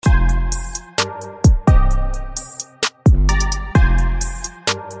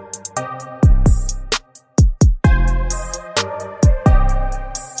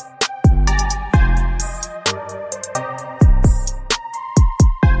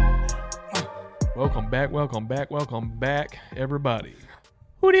Welcome back, everybody.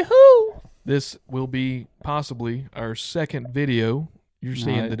 Hooty hoo! This will be possibly our second video you're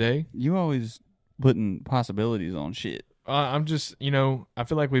seeing today. You always putting possibilities on shit. I'm just, I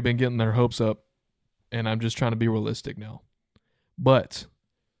feel like we've been getting their hopes up, and I'm just trying to be realistic now. But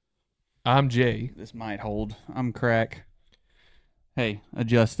I'm Jay. This might hold. I'm Crack. Hey,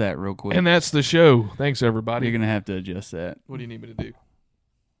 adjust that real quick. And that's the show. Thanks, everybody. You're going to have to adjust that. What do you need me to do?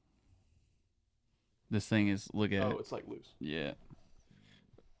 This thing is, look at it. Oh, it's like loose. Yeah.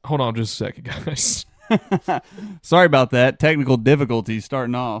 Hold on just a second, guys. Sorry about that. Technical difficulties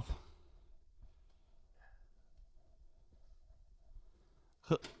starting off.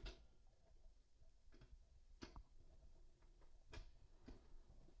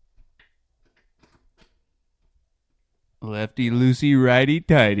 Lefty loosey, righty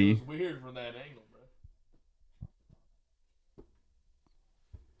tighty. It was weird from that angle, bro.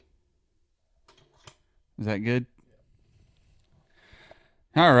 Is that good?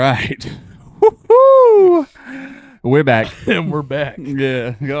 All right. Woo-hoo! We're back. And we're back.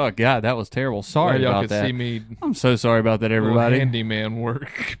 Yeah. Oh, God, that was terrible. Sorry y'all about could that. see me I'm so sorry about that, everybody. handyman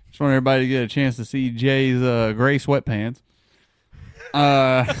work. Just want everybody to get a chance to see Jay's gray sweatpants.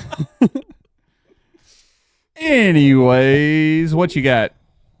 Anyways, what you got?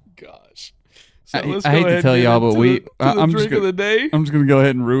 Gosh. I hate to tell y'all, but I'm just of the day. I'm just gonna go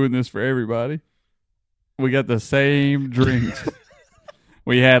ahead and ruin this for everybody. We got the same drinks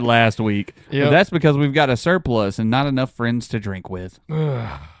we had last week. Yep. But that's because we've got a surplus and not enough friends to drink with.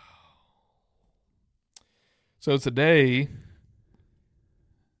 So today,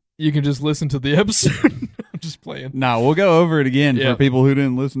 you can just listen to the episode. I'm just playing. No, we'll go over it again for people who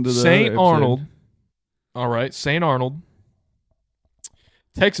didn't listen to the St. other Arnold. All right, St. Arnold,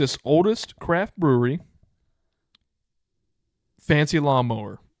 Texas' oldest craft brewery. Fancy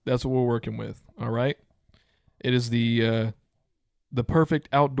lawnmower. That's what we're working with. All right, it is the perfect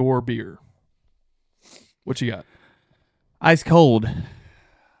outdoor beer. What you got? Ice cold.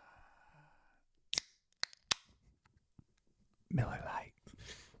 Miller Lite.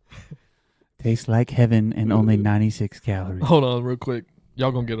 Tastes like heaven and only 96 calories. Hold on real quick.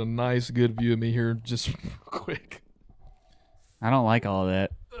 Y'all gonna get a nice, good view of me here just real quick. I don't like all of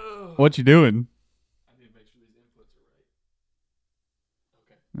that. What you doing? I need to make sure these inputs are right.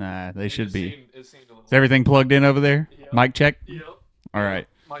 Okay. Nah, they should be. Is everything plugged in over there? Yep. Mic check? Yep. All right.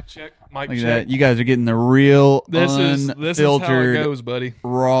 Mic check. Look at that. You guys are getting the real This is how unfiltered, it goes, buddy.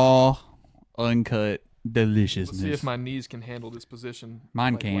 raw, uncut deliciousness. Let's see if my knees can handle this position.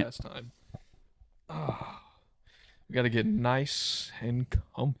 Mine like can't. Last time. We got to get nice and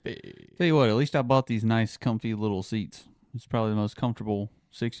comfy. Tell you what, at least I bought these nice, comfy little seats. It's probably the most comfortable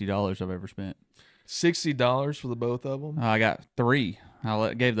 $60 I've ever spent. $60 for the both of them? I got 3.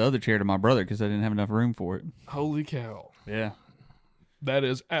 I gave the other chair to my brother because I didn't have enough room for it. Holy cow. Yeah. That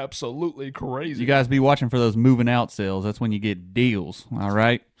is absolutely crazy. You guys be watching for those moving out sales. That's when you get deals, all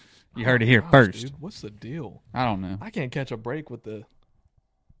right? You heard it here first. Dude, what's the deal? I don't know. I can't catch a break with the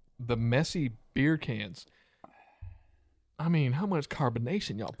messy beer cans. I mean, how much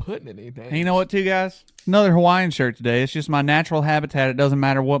carbonation y'all putting in anything? And you know what, too, guys? Another Hawaiian shirt today. It's just my natural habitat. It doesn't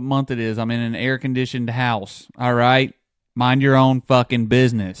matter what month it is. I'm in an air-conditioned house, all right? Mind your own fucking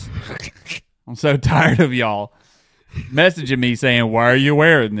business. I'm so tired of y'all messaging me saying, why are you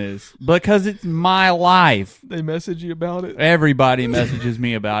wearing this? Because it's my life. They message you about it? Everybody messages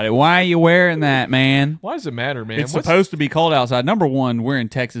me about it. Why are you wearing that, man? Why does it matter, man? It's supposed to be cold outside. Number one, we're in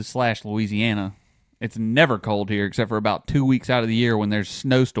Texas/Louisiana. It's never cold here except for about 2 weeks out of the year when there's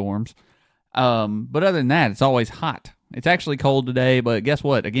snowstorms. But other than that, it's always hot. It's actually cold today, but guess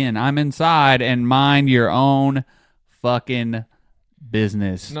what? Again, I'm inside and mind your own fucking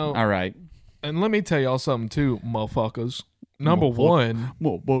business. No. All right. And let me tell y'all something too, motherfuckers. Number one,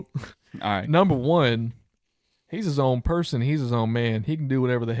 All right. number one, he's his own person. He's his own man. He can do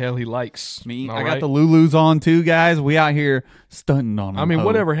whatever the hell he likes. I all got right? the Lulus on too, guys. We out here stunting on them. I mean,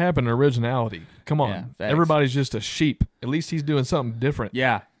 whatever happened to originality? Come on. Yeah, facts. Everybody's just a sheep. At least he's doing something different.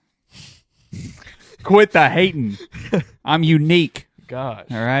 Yeah. Quit the hating. I'm unique. Gosh.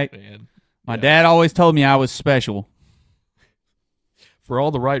 All right. Man. My dad always told me I was special. For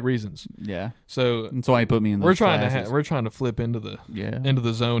all the right reasons. Yeah. So That's why he put me in those we're trying classes. to we're trying to flip into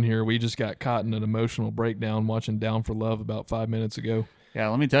the zone here. We just got caught in an emotional breakdown watching Down for Love about 5 minutes ago. Yeah,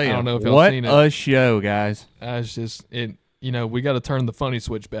 let me tell you. I don't know if y'all what seen it. a show, guys. It's just it. We got to turn the funny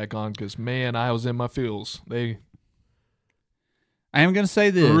switch back on because man, I was in my feels. They I am going to say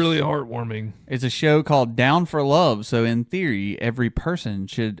this. were really heartwarming. It's a show called Down for Love, so in theory, every person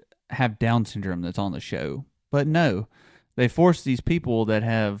should have Down syndrome that's on the show. But no, they force these people that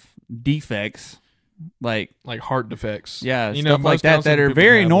have defects like heart defects. Yeah, you stuff know, like that are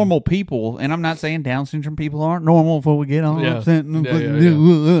very normal people. And I'm not saying Down syndrome people aren't normal before we get on.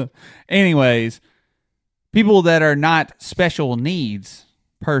 Yeah. Anyways, people that are not special needs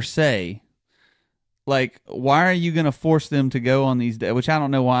per se, like, why are you going to force them to go on these days? Which I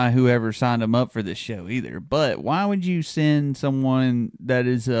don't know why whoever signed them up for this show either. But why would you send someone that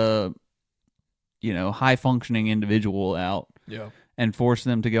is a, high functioning individual out? Yeah. And force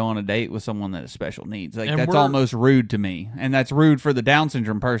them to go on a date with someone that has special needs. Like, and that's almost rude to me. And that's rude for the Down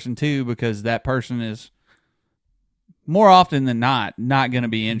syndrome person, too, because that person is, more often than not going to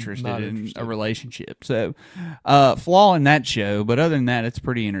be interested in a relationship. So, flaw in that show, but other than that, it's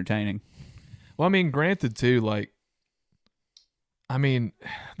pretty entertaining. Well, I mean, granted, too,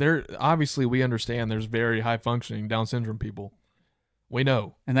 there obviously we understand there's very high-functioning Down syndrome people. We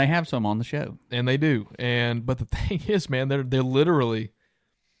know. And they have some on the show. And they do. But the thing is, man, they're literally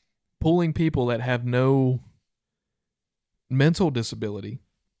pulling people that have no mental disability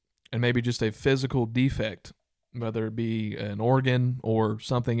and maybe just a physical defect, whether it be an organ or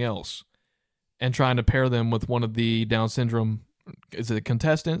something else, and trying to pair them with one of the Down syndrome, is it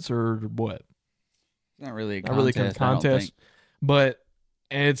contestants or what? Not really a contest. Not really a contest. But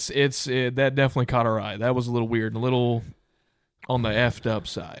that definitely caught our eye. That was a little weird and a little on the effed up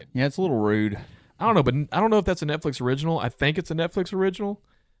side. Yeah, it's a little rude. I don't know, but I don't know if that's a Netflix original. I think it's a Netflix original,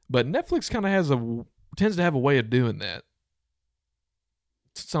 but Netflix kind of tends to have a way of doing that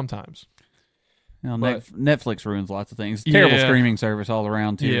sometimes. Netflix ruins lots of things. Terrible streaming service all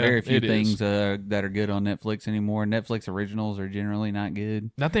around, too. Yeah, very few things that are good on Netflix anymore. Netflix originals are generally not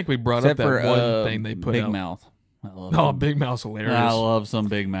good. I think we brought up that one thing they put Big out. Mouth. Big Mouth's hilarious. I love some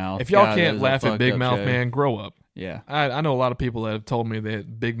Big Mouth. If y'all can't laugh at Big Mouth, man, grow up. Yeah. I know a lot of people that have told me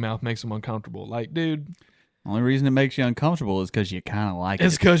that Big Mouth makes them uncomfortable. Like, dude. Only reason it makes you uncomfortable is because you kind of like it.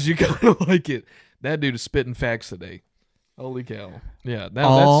 It's because you kind of like it. That dude is spitting facts today. Holy cow. Yeah.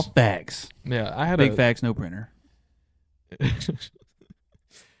 All facts. Yeah. I had Big facts, no printer.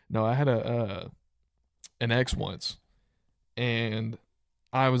 No, I had an ex once. And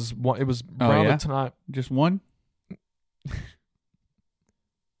it was around the time. Just one?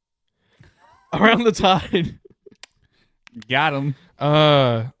 Around the time. Got him.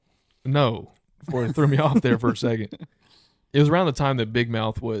 No. Before it threw me off there for a second. It was around the time that Big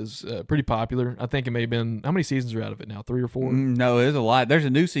Mouth was pretty popular. I think it may have been. How many seasons are out of it now? 3 or 4? No, there's a lot. There's a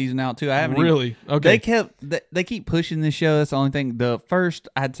new season out too. I haven't really. Okay. They keep pushing this show. That's the only thing. The first,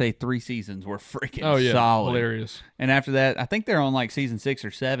 I'd say 3 seasons were freaking solid. Hilarious. And after that, I think they're on like season 6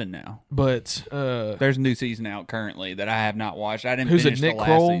 or 7 now. But there's a new season out currently that I have not watched. I didn't. Who's finish it? Nick the last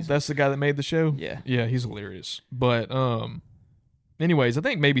Kroll? season. That's the guy that made the show. Yeah, he's hilarious. But anyways, I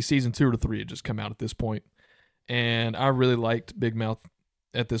think maybe season 2 or 3 had just come out at this point. And I really liked Big Mouth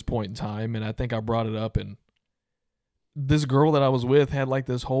at this point in time, and I think I brought it up, and this girl that I was with had like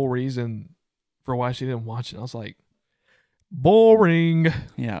this whole reason for why she didn't watch it. I was like, boring.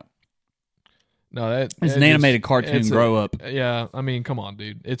 Yeah. No, it's an animated cartoon. Grow up. Yeah, I mean, come on,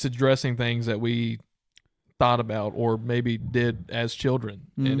 dude. It's addressing things that we thought about or maybe did as children,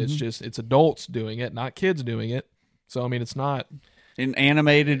 and it's adults doing it, not kids doing it. So I mean, it's not. In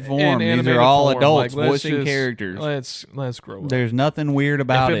animated form. These are all adults voicing characters. Let's grow up. There's nothing weird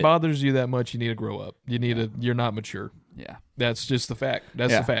about it. If it bothers you that much, you need to grow up. You're not mature. Yeah. That's just the fact.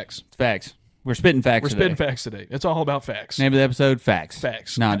 That's the facts. It's facts. We're spitting facts today. We're spitting facts today. It's all about facts. Name of the episode, Facts.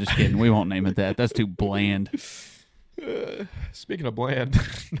 Facts. No, just kidding. We won't name it that. That's too bland. Speaking of bland,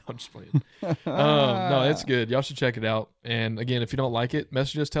 no, I'm just playing. No, it's good. Y'all should check it out. And again, if you don't like it,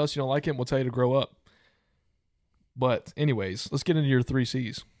 message us, tell us you don't like it, and we'll tell you to grow up. But anyways, let's get into your 3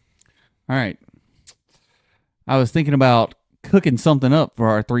 C's. All right. I was thinking about cooking something up for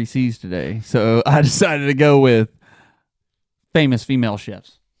our 3 C's today, so I decided to go with famous female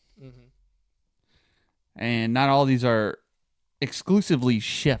chefs. Mm-hmm. And not all these are exclusively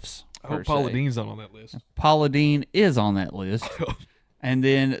chefs. I hope Paula Deen's not on that list. Paula Deen is on that list. And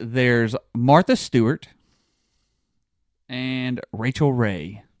then there's Martha Stewart and Rachel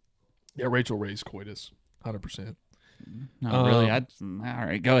Ray. Yeah, Rachel Ray's coitus. 100%. No, really. All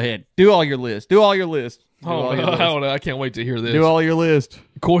right, go ahead. Do all your list. Do all your list. I can't wait to hear this. Do all your list.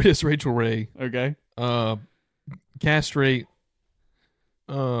 Coitus Rachel Ray. Okay. Castrate.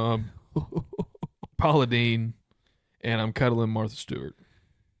 Paula Deen, and I'm cuddling Martha Stewart.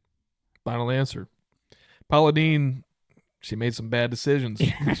 Final answer. Paula Deen, she made some bad decisions.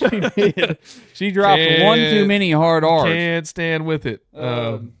 She did. She dropped one too many hard R's. Can't stand with it.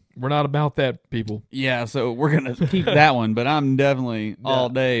 We're not about that, people. Yeah, so we're going to keep that one, but I'm definitely all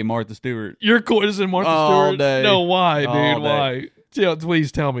day Martha Stewart. You're coitus and Martha all Stewart? Day. No, why, all dude? Day. Why?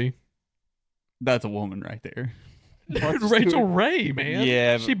 Please tell me. That's a woman right there. Dude, Rachel Ray, man.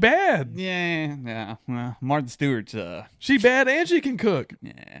 Yeah, she bad. Yeah. Well, Martha Stewart's she bad and she can cook.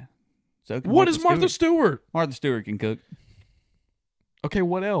 Yeah. So can what is Martha Stewart? Martha Stewart can cook. Okay,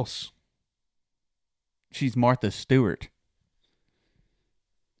 what else? She's Martha Stewart.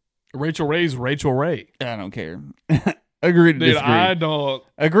 Rachel Ray's Rachel Ray. I don't care. Agree to Dude, disagree. I don't.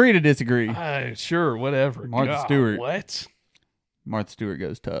 Agree to disagree. Sure, whatever. Martha God, Stewart. What? Martha Stewart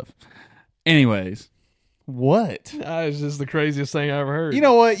goes tough. Anyways, what? It's just the craziest thing I ever heard. You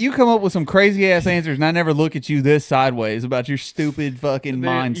know what? You come up with some crazy ass answers, and I never look at you this sideways about your stupid fucking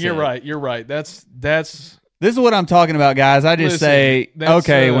mindset. You're right. That's. This is what I'm talking about, guys. I just say,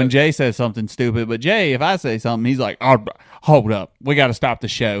 okay, when Jay says something stupid, but Jay, if I say something, he's like, oh, hold up. We got to stop the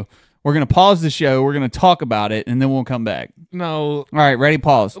show. We're going to pause the show. We're going to talk about it, and then we'll come back. No. All right, ready?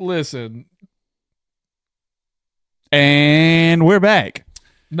 Pause. Listen. And we're back.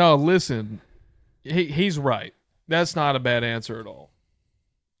 No, listen. He's right. That's not a bad answer at all.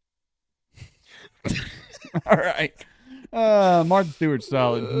 All right. Martha Stewart's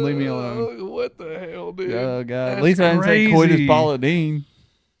solid. Leave me alone. What the hell, dude? Oh, God. At least I didn't say coitus Pauladine.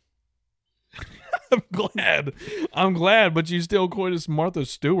 I'm glad, but you still coitus Martha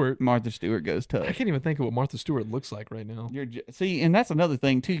Stewart. Martha Stewart goes tough. I can't even think of what Martha Stewart looks like right now. See, and that's another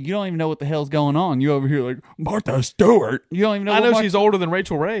thing, too. You don't even know what the hell's going on. You over here like, Martha Stewart. You don't even know. I know she's older than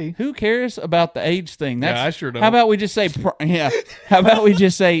Rachel Ray. Who cares about the age thing? I sure don't. How about we just say, how about we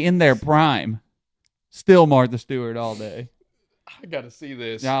just say in their prime? Still Martha Stewart all day. I got to see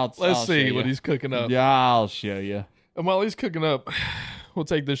this. Let's see what he's cooking up. Yeah, I'll show you. And while he's cooking up, we'll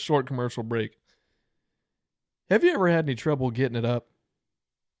take this short commercial break. Have you ever had any trouble getting it up?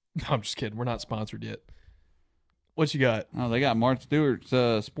 No, I'm just kidding. We're not sponsored yet. What you got? Oh, they got Martha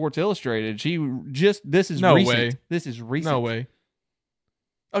Stewart's Sports Illustrated. This is no recent. way. This is recent. No way.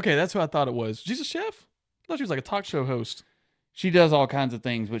 Okay, that's who I thought it was. She's a chef? I thought she was like a talk show host. She does all kinds of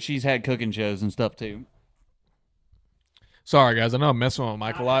things, but she's had cooking shows and stuff too. Sorry, guys. I know I'm messing with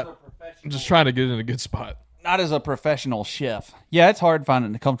Mike a lot. I'm just trying to get in a good spot. Not as a professional chef. Yeah, it's hard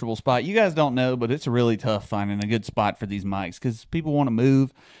finding a comfortable spot. You guys don't know, but it's really tough finding a good spot for these mics because people want to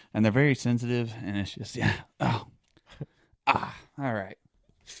move and they're very sensitive, and it's just, all right.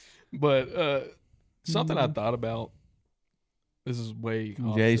 But something I thought about, this is way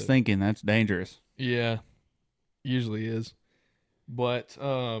off Jay's thinking that's dangerous. Yeah, usually is. But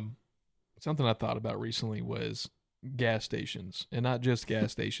something I thought about recently was gas stations, and not just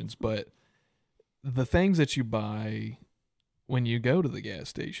gas stations, but the things that you buy when you go to the gas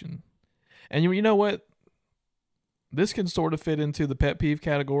station. And you know what? This can sort of fit into the pet peeve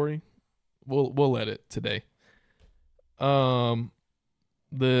category. We'll let it today. The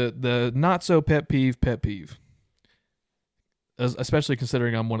not so pet peeve, especially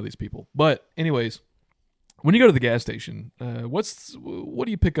considering I'm one of these people. But anyways, when you go to the gas station, what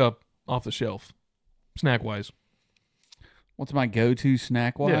do you pick up off the shelf, snack wise? What's my go-to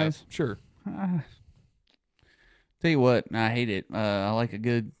snack wise? Yeah, sure. Tell you what, I hate it. I like a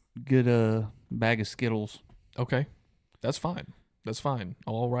good bag of Skittles. Okay, that's fine. That's fine.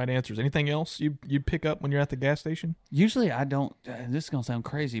 All right answers. Anything else you pick up when you're at the gas station? Usually I don't. This is gonna sound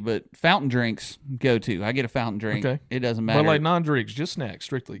crazy, but fountain drinks go to. I get a fountain drink. Okay, it doesn't matter. But like non-drinks, just snacks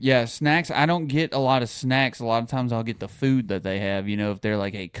strictly. Yeah, snacks. I don't get a lot of snacks. A lot of times I'll get the food that they have. You know, if they're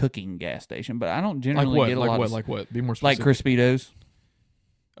like a cooking gas station. But I don't generally get a lot of like what? Be more like specific. Crispitos.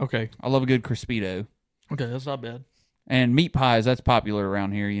 Okay, I love a good Crispito. Okay, that's not bad. And meat pies, that's popular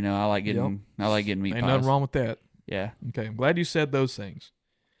around here. You know, I like getting meat pies. Ain't nothing wrong with that. Yeah. Okay, I'm glad you said those things.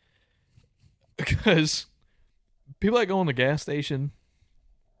 Because people that go in the gas station,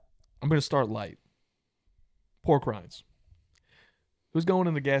 I'm going to start light. Pork rinds. Who's going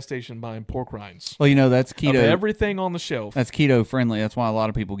in the gas station buying pork rinds? Well, you know, that's keto. Of everything on the shelf. That's keto friendly. That's why a lot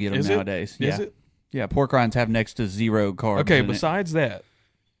of people get them nowadays. Is it? Yeah, pork rinds have next to 0 carbs. Okay, besides that,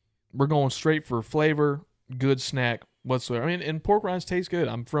 we're going straight for flavor, good snack whatsoever. I mean, and pork rinds taste good.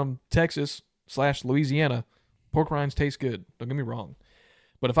 I'm from Texas/Louisiana. Pork rinds taste good. Don't get me wrong.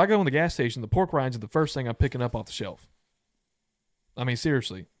 But if I go in the gas station, the pork rinds are the first thing I'm picking up off the shelf. I mean,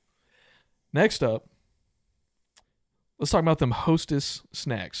 seriously. Next up, let's talk about them Hostess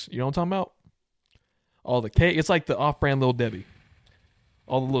snacks. You know what I'm talking about? All the cake. It's like the off-brand Little Debbie.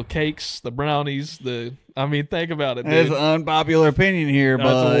 All the little cakes, the brownies, I mean, think about it, dude. There's an unpopular opinion here,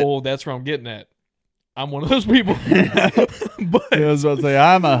 but that's where I'm getting at. I'm one of those people. But I was about to say,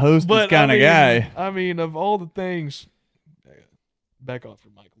 I'm a hostess kind of guy. I mean, of all the things, back off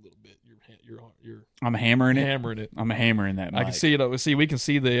your mic a little bit. You're I'm hammering it. I'm hammering that mic. I can see it. See, we can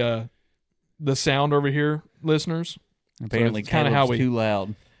see the sound over here, listeners. Apparently, so kind of how we too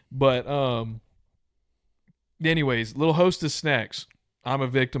loud. But Anyways, little Hostess snacks. I'm a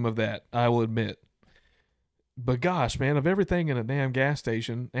victim of that, I will admit. But gosh, man, of everything in a damn gas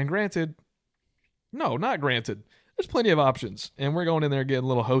station, and granted, no, not granted, there's plenty of options. And we're going in there getting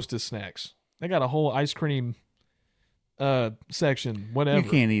little Hostess snacks. They got a whole ice cream section, whatever. You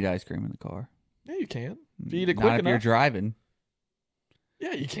can't eat ice cream in the car. Yeah, you can. If you eat it Not quick if enough. you're driving.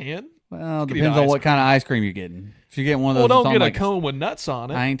 Yeah, you can. Well, it You can eat depends on ice what kind of ice cream you're getting. If you're getting one of Well, those, don't that's get on, a cone with nuts on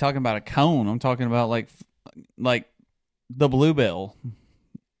it. I ain't talking about a cone. I'm talking about like the Bluebell,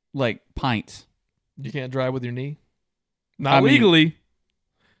 like pints. You can't drive with your knee. Not legally.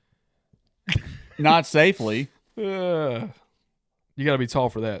 Not safely. You got to be tall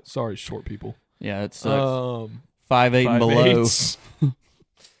for that. Sorry, short people. Yeah, it sucks. 5'8" and below.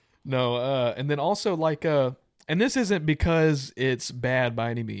 No, and then also like and this isn't because it's bad by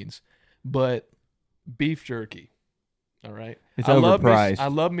any means, but beef jerky. All right, It's overpriced. I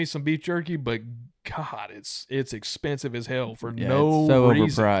love me some beef jerky, but God, it's expensive as hell for Yeah, no it's so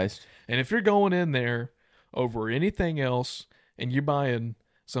reason. overpriced. And if you're going in there over anything else, and you're buying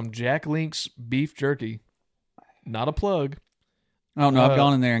some Jack Link's beef jerky, not a plug. I don't know. I've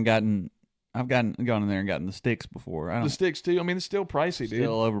gone in there and gotten the sticks before. The sticks too. I mean, it's still pricey, dude.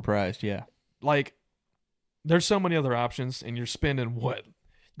 Still overpriced. Yeah. Like, there's so many other options, and you're spending what?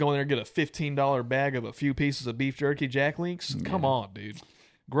 Go in there and get a $15 bag of a few pieces of beef jerky, Jack Links? Yeah. Come on, dude.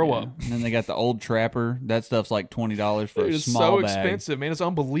 Grow up. And then they got the Old Trapper. That stuff's like $20 for Dude, a it's small so bag. expensive, man. It's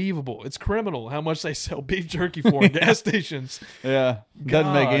unbelievable. It's criminal how much they sell beef jerky for in gas stations. Yeah.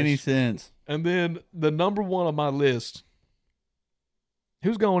 Doesn't make any Gosh. sense. And then the number one on my list,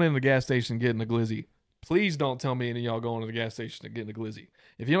 who's going in the gas station getting a glizzy? Please don't tell me any of y'all going to the gas station and getting a glizzy.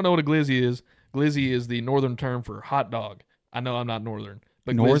 If you don't know what a glizzy is the northern term for hot dog. I know I'm not northern.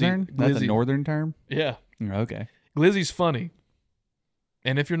 But Northern? Glizzy, That's a northern term? Yeah. Okay. Glizzy's funny.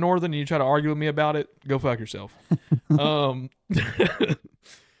 And if you're northern and you try to argue with me about it, go fuck yourself.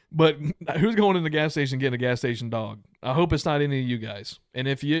 But who's going in the gas station getting a gas station dog? I hope it's not any of you guys. And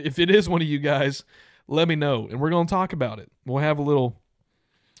if it is one of you guys, let me know. And we're going to talk about it. We'll have a little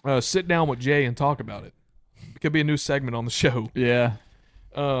sit down with Jay and talk about it. It could be a new segment on the show. Yeah.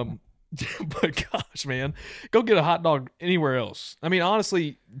 But gosh, man, go get a hot dog anywhere else. I mean,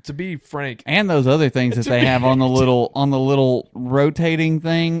 honestly, to be frank, And those other things that they have on the little rotating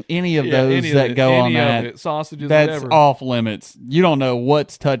thing, any of those that go on that, sausages, that's whatever. off limits. You don't know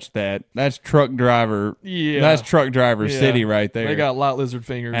what's touched that. That's truck driver. Yeah, That's truck driver Yeah. city right there. They got lot lizard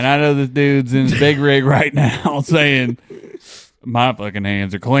fingers. And I know this dude's in his big rig right now saying, "My fucking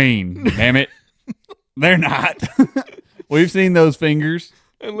hands are clean. Damn it, they're not." We've seen those fingers.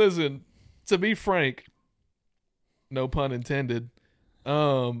 And listen, to be frank, no pun intended,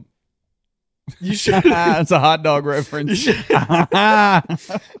 you should It's a hot dog reference.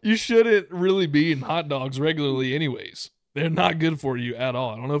 you shouldn't really be eating hot dogs regularly anyways. They're not good for you at all.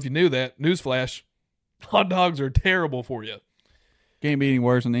 I don't know if you knew that. Newsflash. Hot dogs are terrible for you. Can't be any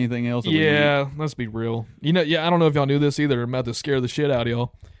worse than anything else. That we Yeah, let's be real. I don't know if y'all knew this either. I'm about to scare the shit out of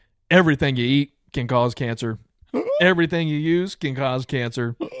y'all. Everything you eat can cause cancer. Everything you use can cause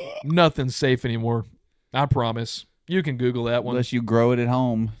cancer. Nothing's safe anymore. I promise. You can Google that eat. one. Unless you grow it at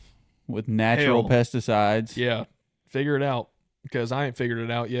home with natural Hell. pesticides. Yeah, figure it out because I ain't figured it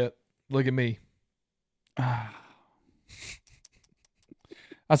out yet. Look at me. I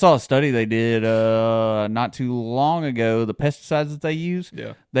saw a study they did not too long ago. The pesticides that they use,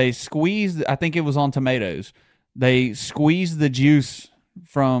 Yeah. they squeezed, I think it was on tomatoes. They squeezed the juice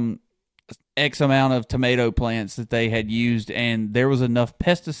from X amount of tomato plants that they had used, and there was enough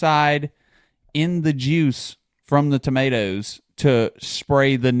pesticide in the juice from the tomatoes to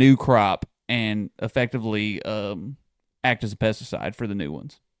spray the new crop and effectively act as a pesticide for the new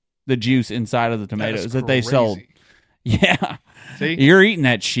ones. The juice inside of the tomatoes that they sold. Yeah. See? You're eating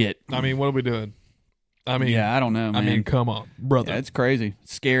that shit. I mean, what are we doing? I mean, Yeah, I don't know, man. I mean, come on, brother. Yeah, it's crazy.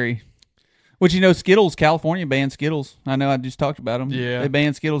 It's scary. Which, Skittles, California banned Skittles. I know I just talked about them. Yeah. They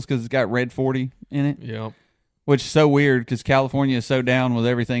banned Skittles because it's got red 40 in it. Yeah. Which is so weird because California is so down with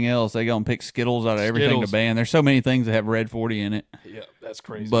everything else. They going to pick Skittles out of everything Skittles. to ban. There's so many things that have red 40 in it. Yeah, that's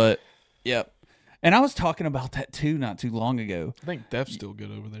crazy. But, yep. And I was talking about that too not too long ago. I think theft's still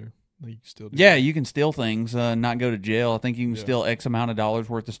good over there. I think you can still do Yeah, that. you can steal things, not go to jail. I think you can Yeah. steal X amount of dollars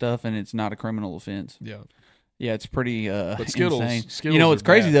worth of stuff, and it's not a criminal offense. Yeah. Yeah, it's pretty But Skittles, insane. Skittles What's are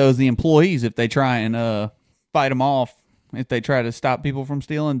crazy, bad. though, is the employees, if they try and fight them off, if they try to stop people from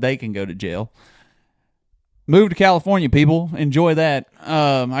stealing, they can go to jail. Move to California, people. Enjoy that.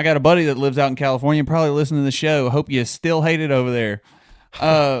 I got a buddy that lives out in California, probably listening to the show. Hope you still hate it over there.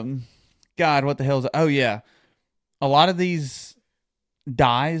 God, what the hell is it? Oh, yeah. A lot of these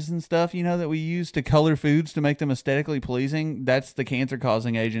dyes and stuff, that we use to color foods to make them aesthetically pleasing, that's the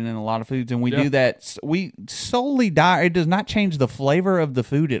cancer-causing agent in a lot of foods. And we do that. We solely dye. It does not change the flavor of the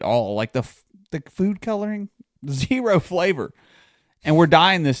food at all. Like the food coloring, zero flavor. And we're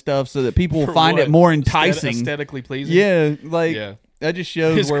dyeing this stuff so that people will find it more enticing. Aesthetically pleasing? Yeah, that just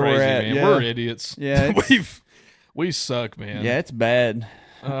shows it's where crazy, we're at. Man. Yeah. We're idiots. Yeah, we suck, man. Yeah, it's bad.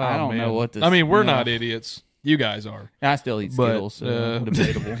 I don't know what this... I mean, we're not idiots. You guys are. I still eat Skittles, so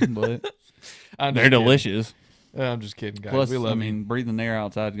debatable, but they're delicious. I'm just kidding, guys. Plus, we love you. breathing air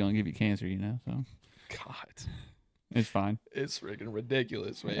outside is going to give you cancer, so. God. It's fine. It's freaking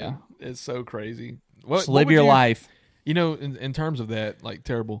ridiculous, man. Yeah. It's so crazy. Just live your life. In terms of that, like,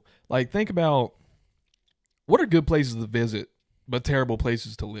 terrible. Like, think about what are good places to visit, but terrible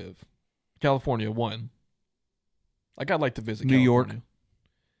places to live. California, one. Like, I'd like to visit New York.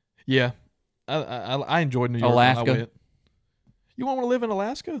 Yeah. I enjoyed New York. Alaska. I went. You want to live in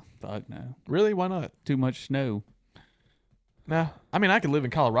Alaska? Fuck no. Really? Why not? Too much snow. Nah. I mean, I could live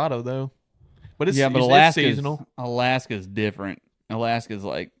in Colorado, though. But it's Alaska's seasonal. Alaska's different. Alaska's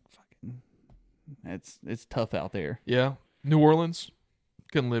like fucking. It's tough out there. Yeah. New Orleans.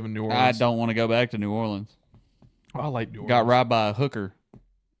 Couldn't live in New Orleans. I don't want to go back to New Orleans. I like New Orleans. Got robbed by a hooker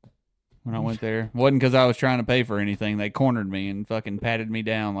when I went there. Wasn't because I was trying to pay for anything. They cornered me and fucking patted me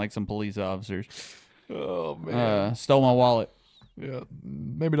down like some police officers. Oh, man. Stole my wallet. Yeah.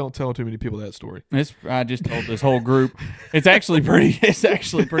 Maybe don't tell too many people that story. I just told this whole group. It's actually pretty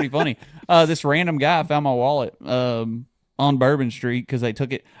funny. This random guy found my wallet on Bourbon Street because they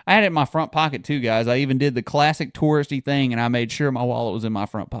took it. I had it in my front pocket too, guys. I even did the classic touristy thing, and I made sure my wallet was in my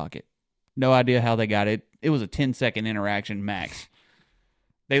front pocket. No idea how they got it. It was a 10-second interaction max.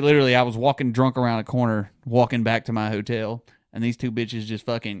 I was walking drunk around a corner, walking back to my hotel, and these two bitches just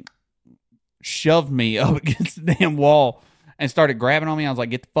fucking shoved me up against the damn wall and started grabbing on me. I was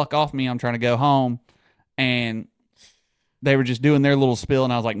like, get the fuck off me. I'm trying to go home. And they were just doing their little spill,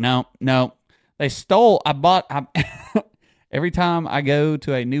 and I was like, no. They stole. Every time I go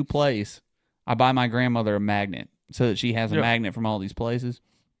to a new place, I buy my grandmother a magnet so that she has a magnet from all these places.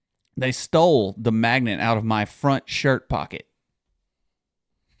 They stole the magnet out of my front shirt pocket.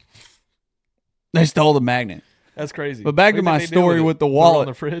 They stole the magnet. That's crazy. But back to my story with the wallet.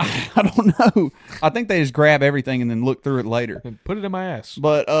 On the fridge? I don't know. I think they just grab everything and then look through it later. And put it in my ass.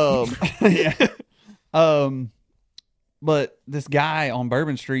 But but this guy on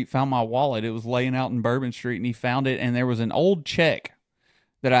Bourbon Street found my wallet. It was laying out in Bourbon Street, and he found it, and there was an old check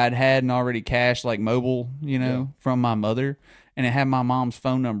that I'd had and already cashed, like mobile, from my mother, and it had my mom's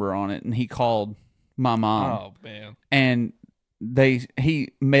phone number on it, and he called my mom. Oh, man. And he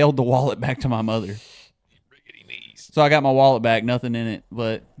mailed the wallet back to my mother. So I got my wallet back, nothing in it,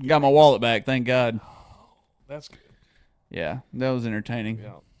 but got my wallet back, thank God. That's good. Yeah, that was entertaining.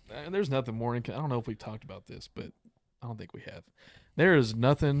 Yeah. And there's nothing more, I don't know if we've talked about this, but I don't think we have. There is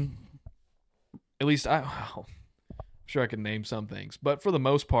nothing, at least I'm sure I can name some things, but for the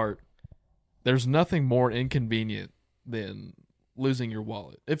most part, there's nothing more inconvenient than losing your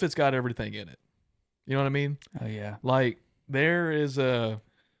wallet if it's got everything in it. You know what I mean? Oh, yeah. Like, there is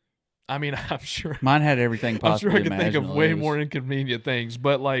I'm sure. Mine had everything possible. I'm sure I can think of way more inconvenient things,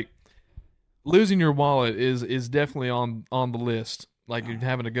 but like losing your wallet is definitely on the list. Like you're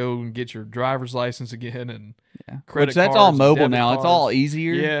having to go and get your driver's license again and credit cards. That's all mobile now. It's all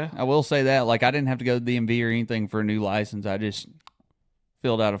easier. Yeah. I will say that. Like I didn't have to go to the DMV or anything for a new license. I just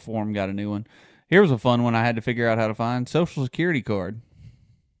filled out a form, got a new one. Here was a fun one I had to figure out how to find. Social Security card.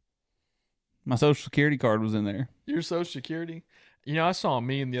 My Social Security card was in there. Your Social Security? I saw a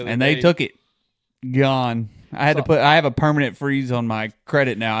meme the other day. And they took it. Gone. I have a permanent freeze on my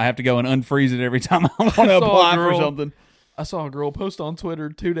credit now. I have to go and unfreeze it every time I want to apply for something. I saw a girl post on Twitter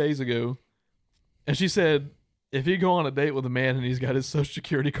 2 days ago, and she said, if you go on a date with a man and he's got his Social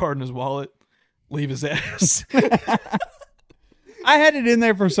Security card in his wallet, leave his ass. I had it in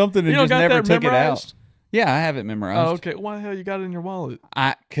there for something and just never took it out. Yeah, I have it memorized. Oh, okay. Why the hell you got it in your wallet?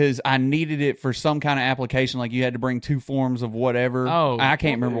 Because I needed it for some kind of application, like you had to bring 2 forms of whatever. Oh, I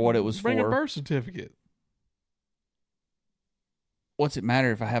can't remember what it was bring for. Bring a birth certificate. What's it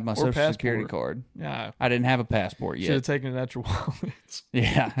matter if I have my Social passport. Security card? Yeah. I didn't have a passport yet. Should have taken it out your wallet.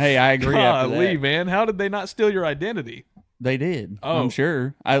 Yeah. Hey, I agree after that. Man. How did they not steal your identity? They did. Oh. I'm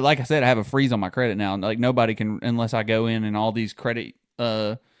sure. Like I said, I have a freeze on my credit now. Like nobody can, unless I go in and all these credit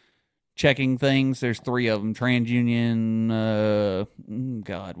checking things. There's 3 of them. TransUnion.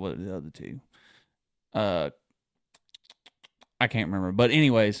 God, what are the other 2? I can't remember. But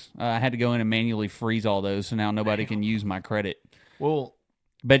anyways, I had to go in and manually freeze all those, so now nobody can use my credit. Well,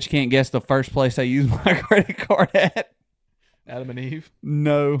 bet you can't guess the first place I used my credit card at. Adam and Eve.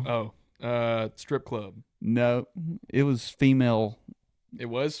 No. Strip club. No. It was female. It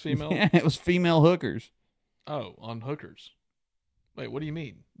was female. Yeah, it was female hookers Oh, on hookers. Wait, what do you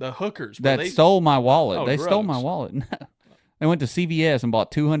mean? The hookers bro, that stole my wallet. Oh, They stole drugs. my wallet. They went to CVS and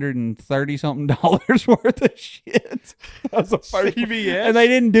bought $230 something worth of shit. That was the first CVS? and they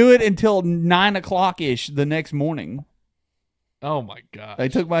didn't do it until 9:00 ish the next morning. Oh my god! They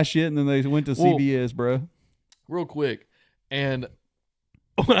took my shit and then they went to CVS, bro. Real quick, and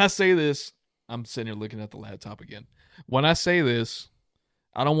when I say this, I'm sitting here looking at the laptop again. When I say this,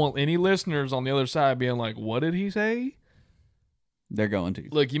 I don't want any listeners on the other side being like, "What did he say?" They're going to.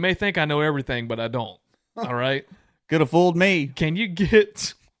 Look, you may think I know everything, but I don't. All right. Could have fooled me. Can you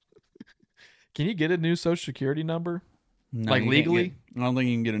get a new Social Security number? No, like you can't legally? I don't think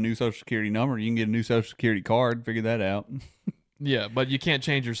you can get a new Social Security number. You can get a new Social Security card. Figure that out. Yeah, but you can't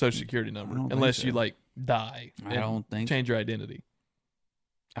change your Social Security number unless so. you like die. I don't think change your identity.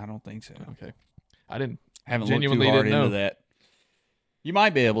 I don't think so. Okay, I didn't. Haven't genuinely looked too hard didn't know. into that. You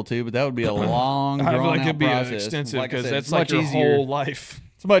might be able to, but that would be a long, I feel drawn like out it'd be process. extensive Like I because said, that's it's like much your easier. whole life.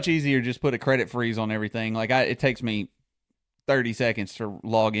 It's much easier to just put a credit freeze on everything. Like it takes me 30 seconds to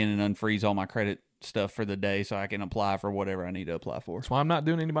log in and unfreeze all my credit stuff for the day so I can apply for whatever I need to apply for. That's why I'm not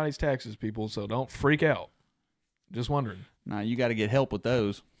doing anybody's taxes, people. So don't freak out. Just wondering. Now you got to get help with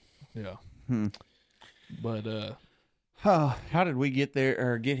those. Yeah. But how did we get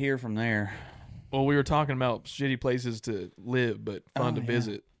there or get here from there? well, we were talking about shitty places to live, but fun to yeah.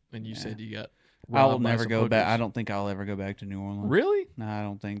 visit, and you said you got. I will robbed by never some go back. hookers. I don't think I'll ever go back to New Orleans. Really? No, I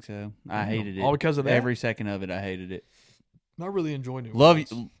don't think so. I hated it. All because of that? Every second of it, I hated it. I really enjoy New Love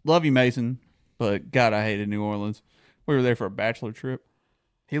Orleans. love you, Mason, but God, I hated New Orleans. We were there for a bachelor trip.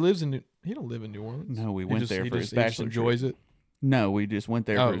 He lives in. He don't live in New Orleans. No, we He went just- there he for just- his he just bachelor enjoys it. No, we just went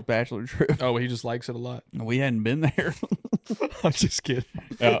there Oh. for his bachelor trip. Oh, he just likes it a lot. We hadn't been there. I'm just kidding.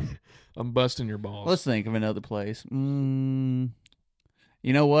 Yeah. I'm busting your balls. Let's think of another place.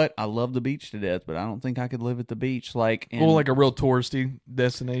 You know what? I love the beach to death, but I don't think I could live at the beach. Like a real touristy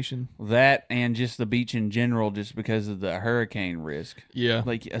destination. that, and just the beach in general, just because of the hurricane risk. Yeah.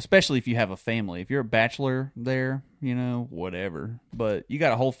 Like, especially if you have a family. If you're a bachelor there, whatever. But you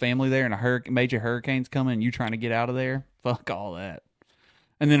got a whole family there, and major hurricane's coming, and you trying to get out of there. Fuck all that.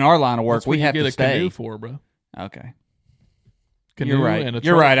 And then our line of work, That's what we you have get to a stay. canoe for, bro. Okay, Canoe you're right. and a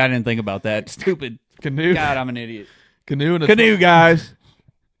You're truck. right. I didn't think about that. Stupid. Canoe. God, I'm an idiot. Canoe and a Canoe, truck. guys. If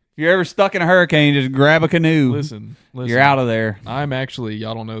you're ever stuck in a hurricane, just grab a canoe. Listen. You're out of there. I'm actually,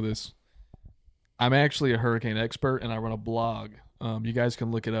 y'all don't know this. I'm actually a hurricane expert, and I run a blog. You guys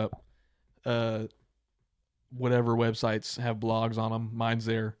can look it up. Whatever websites have blogs on them, mine's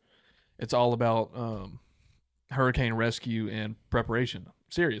there. It's all about hurricane rescue and preparation.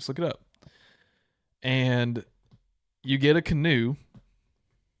 Serious, look it up. And you get a canoe,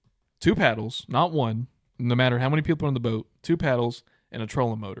 2 paddles, not one, no matter how many people are on the boat, 2 paddles, and a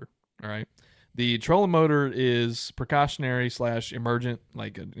trolling motor. All right. The trolling motor is precautionary / emergent,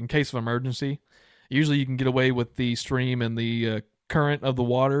 like in case of emergency. Usually you can get away with the stream and the current of the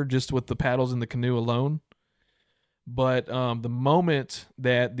water just with the paddles in the canoe alone. But the moment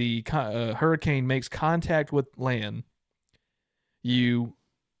that the hurricane makes contact with land, you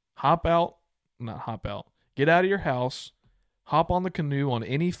get out of your house, hop on the canoe on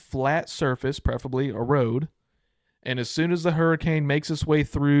any flat surface, preferably a road, and as soon as the hurricane makes its way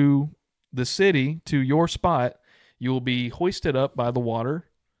through the city to your spot, you will be hoisted up by the water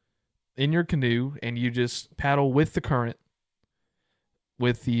in your canoe, and you just paddle with the current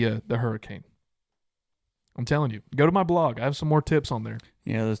with the hurricane. I'm telling you, go to my blog. I have some more tips on there.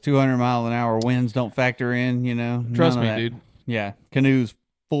 Yeah, those 200-mile-an-hour winds don't factor in, Trust none me, of that. dude. Yeah, canoes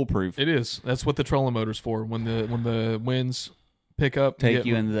foolproof. It is. That's what the trolling motor's for. When the winds pick up, Take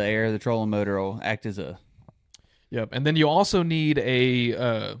you into the air. The trolling motor will act as a... Yep. And then you also need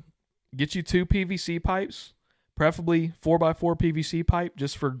get you 2 PVC pipes, preferably 4x4 PVC pipe,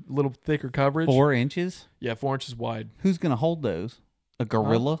 just for a little thicker coverage. 4 inches? Yeah, 4 inches wide. Who's going to hold those? A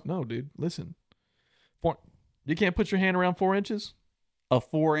gorilla? No, dude. Listen. You can't put your hand around 4 inches? A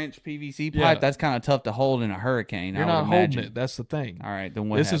 4-inch PVC pipe? Yeah. That's kind of tough to hold in a hurricane. You're I not would holding imagine. it. That's the thing. All right, then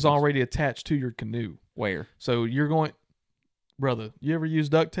what This happens? is already attached to your canoe. Where? So you're going... Brother, you ever use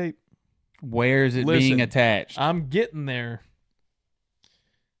duct tape? Where is it Listen, being attached? I'm getting there.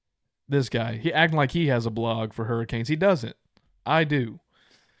 This guy, he acting like he has a blog for hurricanes. He doesn't. I do.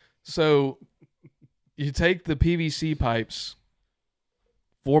 So you take the PVC pipes,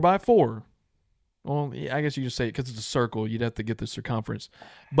 4x4, Well, yeah, I guess you just say it because it's a circle. You'd have to get the circumference.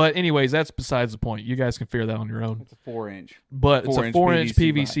 But anyways, that's besides the point. You guys can figure that on your own. It's a 4-inch. But it's a 4-inch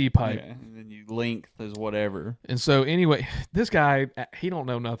PVC pipe. Yeah, and then you length is whatever. And so anyway, this guy, he don't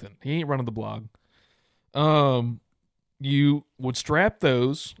know nothing. He ain't running the blog. You would strap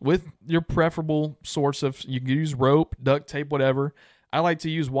those with your preferable source of, you can use rope, duct tape, whatever. I like to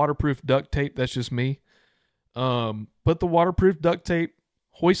use waterproof duct tape. That's just me. Put the waterproof duct tape,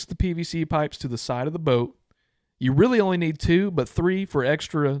 hoist the PVC pipes to the side of the boat. You really only need 2, but 3 for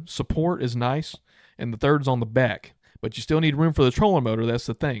extra support is nice. And the third's on the back. But you still need room for the trolling motor. That's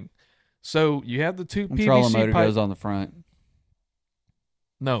the thing. So you have the 2 PVC trolling motor pipe. goes on the front.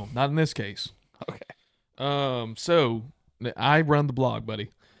 No, not in this case. Okay. So I run the blog,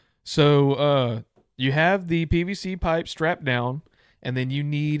 buddy. So you have the PVC pipe strapped down, and then you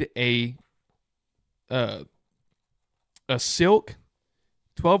need a silk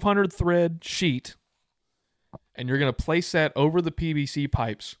 1200 thread sheet, and you're going to place that over the PVC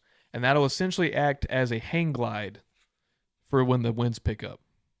pipes, and that'll essentially act as a hang glide for when the winds pick up.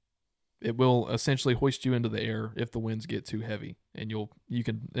 It will essentially hoist you into the air if the winds get too heavy, and you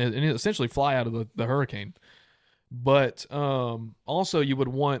can essentially fly out of the hurricane. But also you would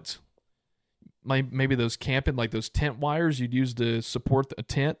want maybe those camping, like those tent wires you'd use to support a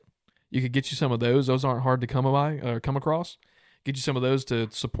tent. You could get you some of those. Those aren't hard to come across. Get you some of those to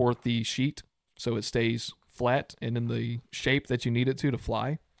support the sheet so it stays flat and in the shape that you need it to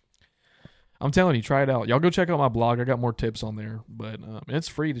fly. I'm telling you, try it out. Y'all go check out my blog. I got more tips on there, but it's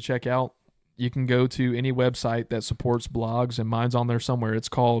free to check out. You can go to any website that supports blogs, and mine's on there somewhere. It's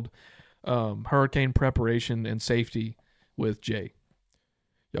called Hurricane Preparation and Safety with Jay.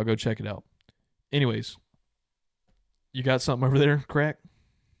 Y'all go check it out. Anyways, you got something over there, Crack?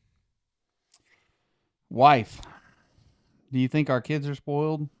 Wife, do you think our kids are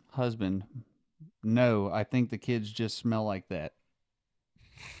spoiled? Husband, no, I think the kids just smell like that.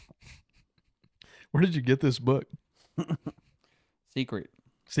 Where did you get this book? Secret.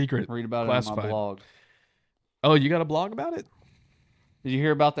 Read about Classified. it on my blog. Oh, you got a blog about it? Did you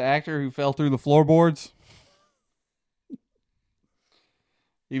hear about the actor who fell through the floorboards?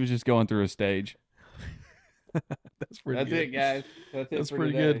 He was just going through a stage. That's pretty good. That's it, guys. That's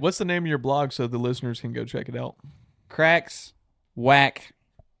pretty good. What's the name of your blog so the listeners can go check it out? Cracks, whack,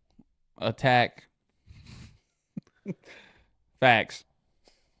 attack, facts.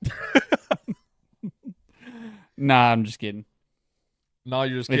 Nah, I'm just kidding. No,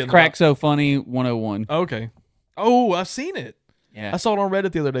 you're just kidding. It's Crack So Funny 101. Okay. Oh, I've seen it. Yeah. I saw it on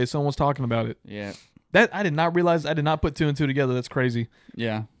Reddit the other day. Someone was talking about it. Yeah. That I did not realize. I did not put 2 and 2 together. That's crazy.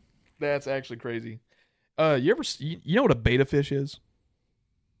 Yeah. That's actually crazy. You know what a beta fish is?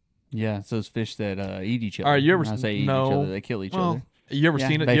 Yeah, it's those fish that eat each other. All right, you ever When I say eat no. each other, they kill each other. You ever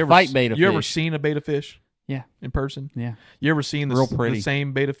seen it? They you ever, fight beta You ever fish. seen a beta fish? Yeah. In person? Yeah. You ever seen Real pretty. the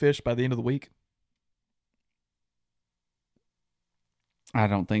same beta fish by the end of the week? I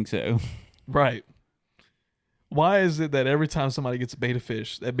don't think so. Right. Why is it that every time somebody gets a beta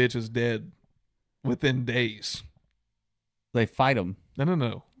fish, that bitch is dead within days? They fight them.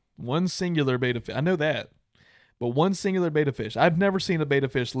 No. One singular beta fish. I know that. But one singular beta fish. I've never seen a beta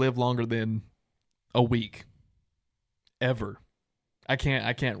fish live longer than a week. Ever. I can't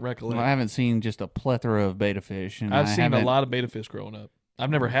recollect. Well, I haven't seen just a plethora of beta fish. And I've seen a lot of beta fish growing up. I've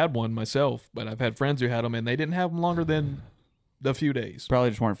never had one myself, but I've had friends who had them, and they didn't have them longer than a few days. Probably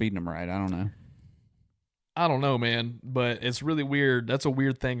just weren't feeding them right. I don't know. I don't know, man, but it's really weird. That's a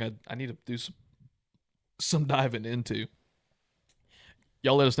weird thing I need to do some diving into.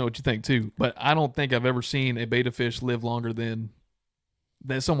 Y'all let us know what you think, too. But I don't think I've ever seen a beta fish live longer than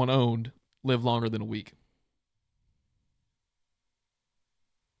that someone owned live longer than a week.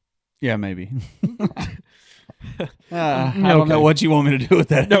 Yeah, maybe. I don't know what you want me to do with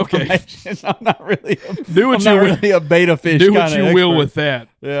that. Okay. I'm not really. I'm not really a beta fish. Do what you will with that.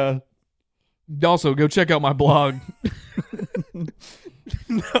 Yeah. Also, go check out my blog.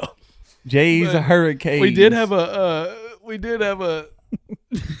 No. Jay's Hurricane. We did have a we did have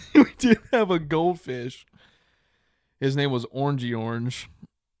a goldfish. His name was Orangey Orange,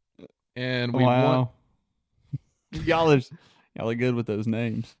 and we won. Y'all are good with those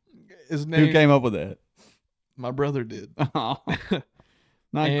names. His name. Who came up with that? My brother did. Not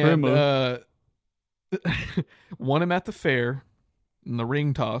And, criminal. won him at the fair in the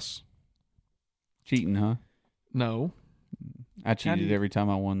ring toss. Cheating, huh? No. I cheated every time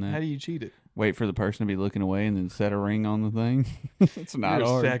I won that. How do you cheat it? Wait for the person to be looking away and then set a ring on the thing. It's not You're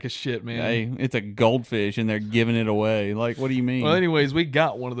hard. a sack of shit, man. Hey, it's a goldfish and they're giving it away. Like, what do you mean? Well, anyways, we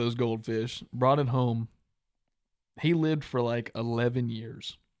got one of those goldfish, brought it home. He lived for like 11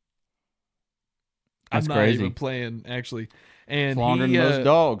 years. That's I'm not crazy. even playing, actually. And It's longer than those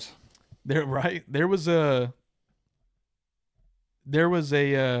dogs. There was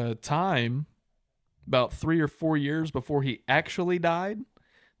a time about 3 or 4 years before he actually died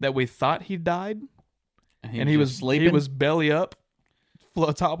that we thought he died, and he was sleeping. He was belly up,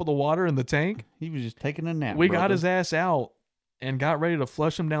 top of the water in the tank. He was just taking a nap. We got his ass out and got ready to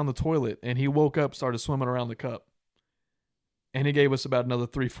flush him down the toilet, and he woke up, started swimming around the cup, and he gave us about another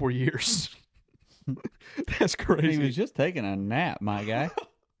 3-4 years. That's crazy. He was just taking a nap, my guy.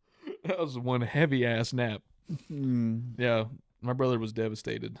 That was one heavy ass nap. Yeah, my brother was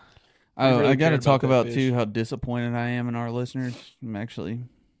devastated. Oh, really I got to cared talk about about that too fish. how disappointed I am in our listeners. I'm actually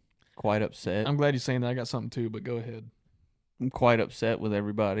quite upset. I'm glad you're saying that. I got something too, but go ahead. I'm quite upset with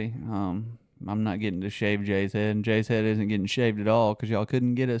everybody. I'm not getting to shave Jay's head, and Jay's head isn't getting shaved at all because y'all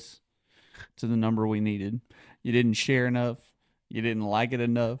couldn't get us to the number we needed. You didn't share enough. You didn't like it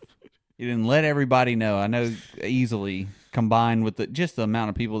enough. You didn't let everybody know. I know easily, combined with just the amount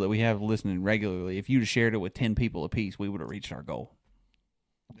of people that we have listening regularly, if you'd have shared it with 10 people apiece, we would have reached our goal.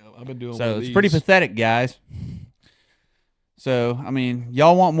 I've been doing. So it's pretty pathetic, guys. So, I mean,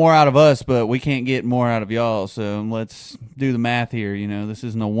 y'all want more out of us, but we can't get more out of y'all. So let's do the math here. You know, this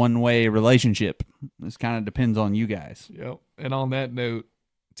isn't a one-way relationship. This kind of depends on you guys. Yep. And on that note,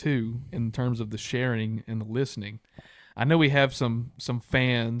 too, in terms of the sharing and the listening, I know we have some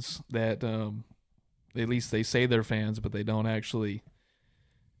fans that at least they say they're fans, but they don't actually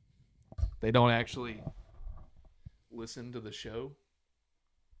listen to the show.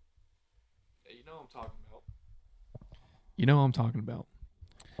 Yeah, you know what I'm talking about. You know what I'm talking about.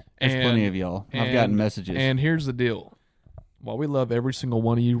 There's plenty of y'all. I've gotten messages. And here's the deal. While we love every single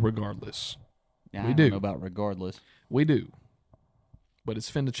one of you regardless, yeah, we I do. don't know about regardless. We do. But it's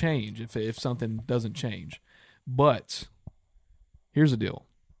finna change if something doesn't change. But here's the deal.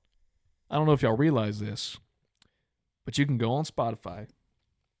 I don't know if y'all realize this, but you can go on Spotify.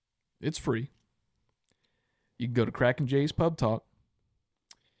 It's free. You can go to Crack and Jay's Pub Talk.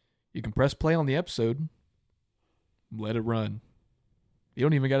 You can press play on the episode. Let it run. You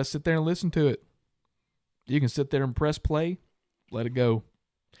don't even got to sit there and listen to it. You can sit there and press play. Let it go.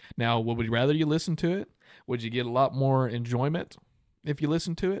 Now, would we rather you listen to it? Would you get a lot more enjoyment if you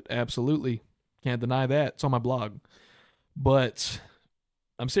listen to it? Absolutely. Can't deny that. It's on my blog. But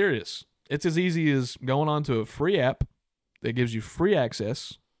I'm serious. It's as easy as going on to a free app that gives you free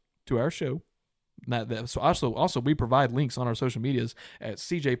access to our show. Not that. So also we provide links on our social medias at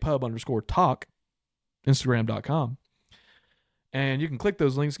cjpub_talk, Instagram.com. And you can click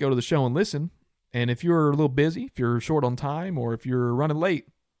those links, go to the show and listen. And if you're a little busy, if you're short on time, or if you're running late,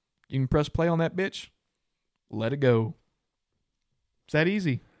 you can press play on that bitch. Let it go. It's that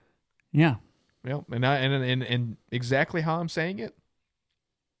easy. Yeah. Well, and exactly how I'm saying it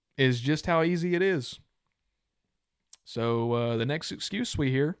is just how easy it is. So the next excuse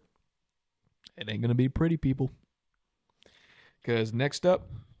we hear, it ain't gonna be pretty, people. Because next up,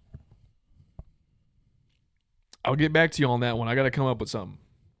 I'll get back to you on that one. I got to come up with something.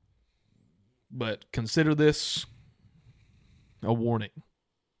 But consider this a warning.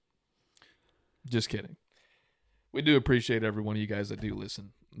 Just kidding. We do appreciate every one of you guys that do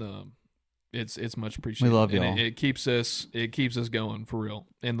listen. It's much appreciated. We love and y'all. It keeps us going for real.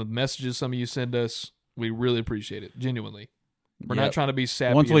 And the messages some of you send us, we really appreciate it. Genuinely. We're not trying to be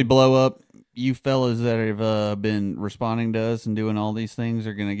sappy. Once we blow up, you fellas that have been responding to us and doing all these things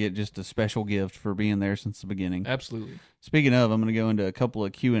are going to get just a special gift for being there since the beginning. Absolutely. Speaking of, I'm going to go into a couple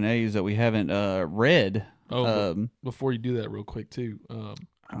of Q&As that we haven't read. Before you do that real quick, too.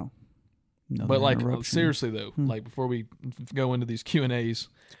 But like, seriously, though, like before we go into these Q&As.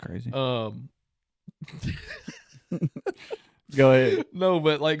 It's crazy. Go ahead. No,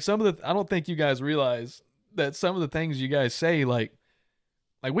 but like I don't think you guys realize that some of the things you guys say, like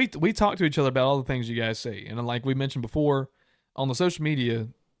we talk to each other about all the things you guys say, and like we mentioned before, on the social media,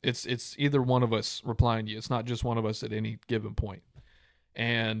 it's either one of us replying to you. It's not just one of us at any given point,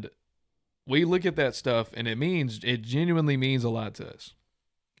 and we look at that stuff, and it genuinely means a lot to us.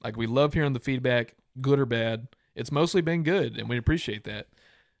 Like, we love hearing the feedback, good or bad. It's mostly been good, and we appreciate that.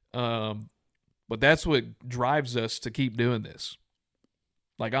 But that's what drives us to keep doing this.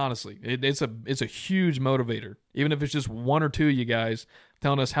 Like, honestly, it's a huge motivator. Even if it's just one or two of you guys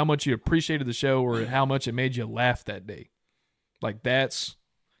telling us how much you appreciated the show or how much it made you laugh that day. Like, that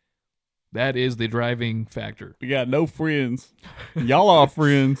is the driving factor. We got no friends. Y'all are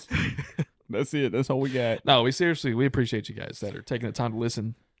friends. That's it. That's all we got. No, we appreciate you guys that are taking the time to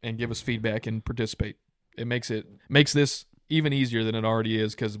listen and give us feedback and participate. It makes this even easier than it already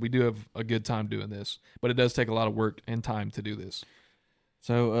is, because we do have a good time doing this. But it does take a lot of work and time to do this.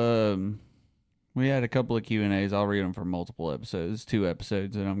 So, We had a couple of Q&As. I'll read them for multiple episodes. 2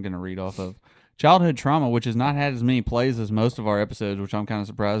 episodes that I'm going to read off of. Childhood trauma, which has not had as many plays as most of our episodes, which I'm kind of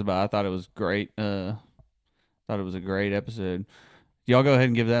surprised by. I thought it was great. Thought it was a great episode. Y'all go ahead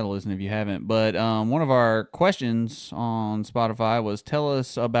and give that a listen if you haven't. But one of our questions on Spotify was, tell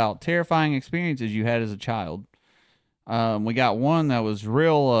us about terrifying experiences you had as a child. We got one that was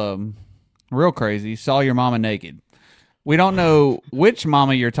real crazy. Saw your mama naked. We don't know which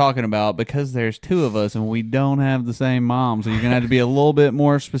mama you're talking about because there's 2 of us and we don't have the same mom. So you're going to have to be a little bit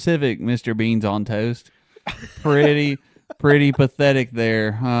more specific, Mr. Beans on Toast. Pretty pathetic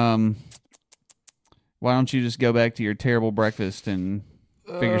there. Why don't you just go back to your terrible breakfast and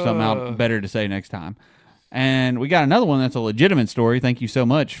figure something out better to say next time? And we got another one that's a legitimate story. Thank you so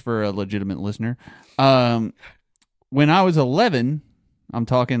much for a legitimate listener. When I was 11, I'm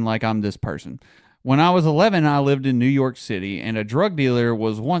talking like I'm this person. When I was 11, I lived in New York City, and a drug dealer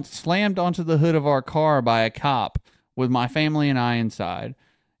was once slammed onto the hood of our car by a cop with my family and I inside.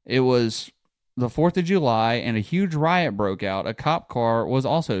 It was the 4th of July, and a huge riot broke out. A cop car was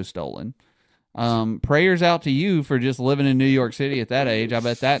also stolen. Prayers out to you for just living in New York City at that age. I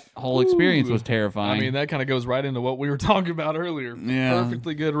bet that whole experience was terrifying. I mean, that kind of goes right into what we were talking about earlier. Yeah.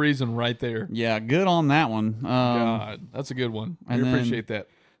 Perfectly good reason right there. Yeah, good on that one. God, that's a good one. I appreciate that.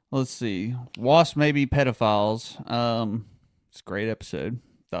 Let's see. Wasps may be pedophiles. It's a great episode.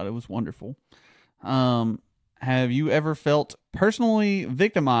 Thought it was wonderful. Have you ever felt personally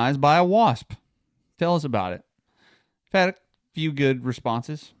victimized by a wasp? Tell us about it. I've had a few good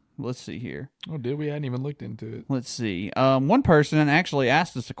responses. Let's see here. Oh, did we? I hadn't even looked into it. Let's see. One person actually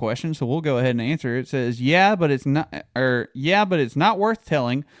asked us a question, so we'll go ahead and answer it. It says, yeah, but it's not worth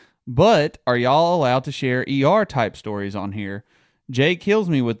telling. But are y'all allowed to share ER type stories on here? Jay kills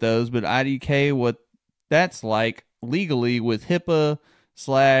me with those, but IDK what that's like legally with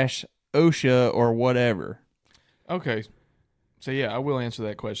HIPAA/OSHA or whatever. Okay. So, yeah, I will answer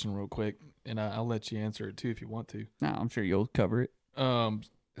that question real quick, and I'll let you answer it, too, if you want to. No, I'm sure you'll cover it. So,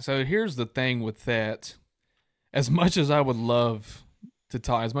 here's the thing with that. As much as I would love to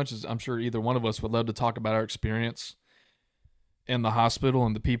talk, as much as I'm sure either one of us would love to talk about our experience in the hospital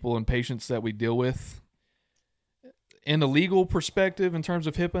and the people and patients that we deal with, in a legal perspective, in terms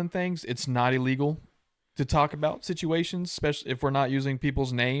of HIPAA and things, it's not illegal to talk about situations, especially if we're not using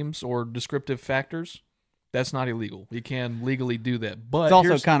people's names or descriptive factors. That's not illegal. We can legally do that. But it's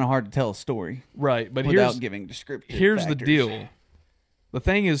also kind of hard to tell a story, right? But without giving descriptive. Here's factors. the deal. The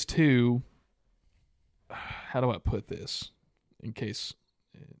thing is, too. How do I put this? In case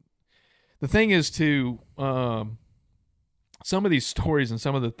the thing is, too. Some of these stories and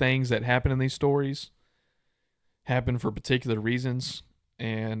some of the things that happen in these stories happen for particular reasons,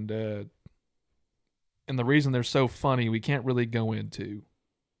 and the reason they're so funny we can't really go into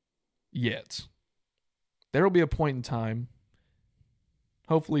yet. There will be a point in time,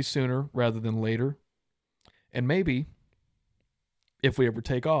 hopefully sooner rather than later, and maybe if we ever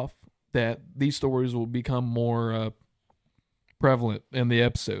take off, that these stories will become more prevalent in the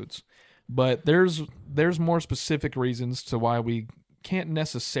episodes. But there's more specific reasons to why we can't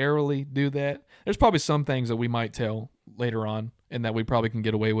necessarily do that. There's probably some things that we might tell later on and that we probably can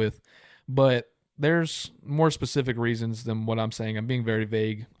get away with. But there's more specific reasons than what I'm saying. I'm being very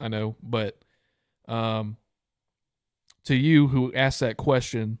vague, I know. But to you who asked that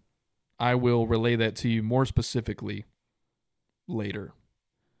question, I will relay that to you more specifically later.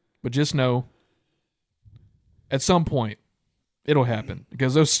 But just know, at some point, it'll happen.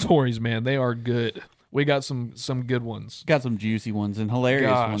 Because those stories, man, they are good. We got some good ones. Got some juicy ones and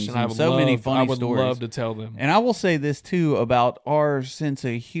hilarious ones. And many funny stories. I would love to tell them. And I will say this, too, about our sense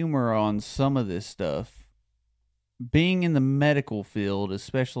of humor on some of this stuff. Being in the medical field,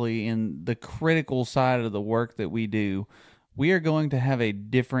 especially in the critical side of the work that we do, we are going to have a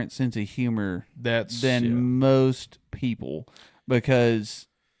different sense of humor than most people. Because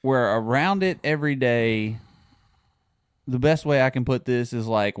we're around it every day. The best way I can put this is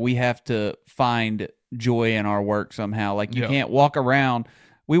like we have to find joy in our work somehow. Like you can't walk around.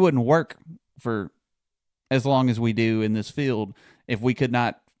 We wouldn't work for as long as we do in this field if we could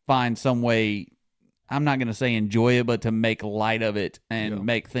not find some way, I'm not going to say enjoy it, but to make light of it and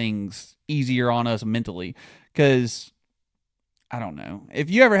make things easier on us mentally. Because, I don't know. If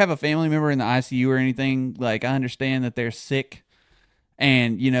you ever have a family member in the ICU or anything, like I understand that they're sick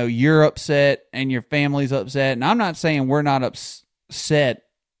and, you know, you're upset and your family's upset. And I'm not saying we're not upset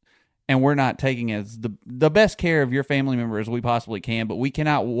and we're not taking as the best care of your family member as we possibly can, but we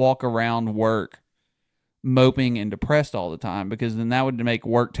cannot walk around work moping and depressed all the time because then that would make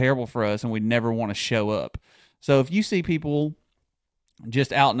work terrible for us and we'd never want to show up. So if you see people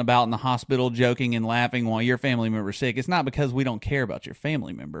just out and about in the hospital joking and laughing while your family member's sick, it's not because we don't care about your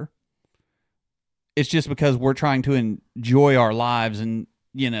family member. It's just because we're trying to enjoy our lives and,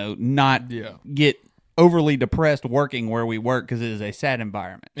 not get overly depressed working where we work because it is a sad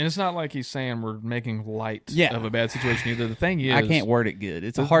environment. And it's not like he's saying we're making light of a bad situation either. The thing is, I can't word it good.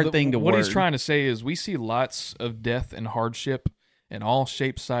 It's a hard thing to word. What he's trying to say is we see lots of death and hardship in all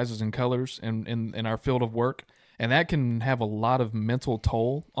shapes, sizes, and colors in our field of work. And that can have a lot of mental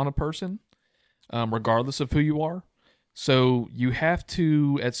toll on a person, regardless of who you are. So you have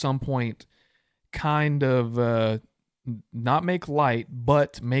to, at some point, kind of not make light,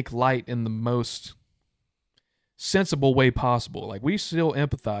 but make light in the most sensible way possible. Like, we still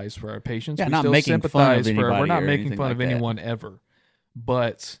empathize for our patients. Yeah, we not still making sympathize fun of anybody. We're not or making fun like of anyone ever.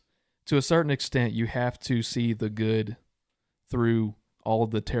 But to a certain extent, you have to see the good through all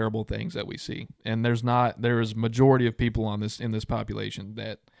of the terrible things that we see. And there is majority of people in this population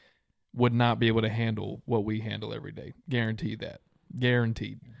that would not be able to handle what we handle every day. Guaranteed that.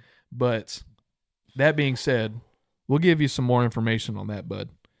 Guaranteed. But that being said, we'll give you some more information on that, bud.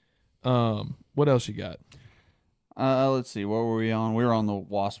 What else you got? Let's see. What were we on? We were on the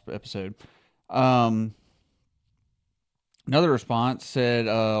WASP episode. Another response said,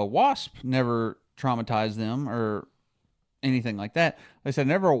 WASP never traumatized them or anything like that. They said,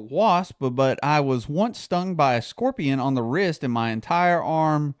 never a wasp, but I was once stung by a scorpion on the wrist and my entire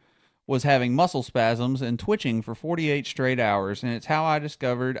arm was having muscle spasms and twitching for 48 straight hours, and it's how I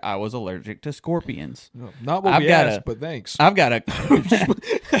discovered I was allergic to scorpions. Not what we asked, but thanks. I've got a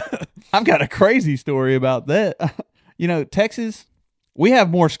crazy story about that. Texas, we have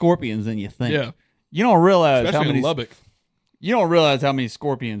more scorpions than you think. Yeah. You don't realize Especially how many in Lubbock. You don't realize how many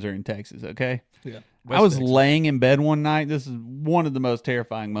scorpions are in Texas, okay? Yeah. I was laying in bed one night. This is one of the most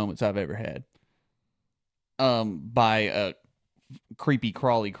terrifying moments I've ever had. By a creepy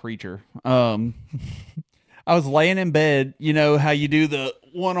crawly creature. I was laying in bed, you know how you do the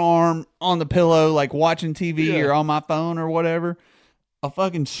one arm on the pillow, like watching TV or on my phone or whatever. A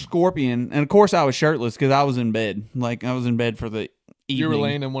fucking scorpion, and of course I was shirtless because I was in bed. Like, I was in bed for the evening. You were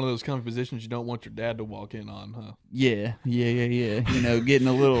laying in one of those comfy positions you don't want your dad to walk in on, huh? Yeah. Getting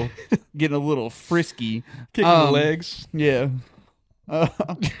a little frisky, kicking the legs. Yeah.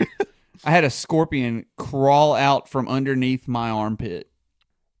 I had a scorpion crawl out from underneath my armpit,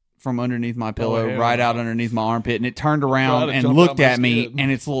 from underneath my pillow, out underneath my armpit, and it turned around and looked at me,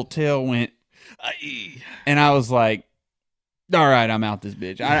 and its little tail went, and I was like, all right, I'm out this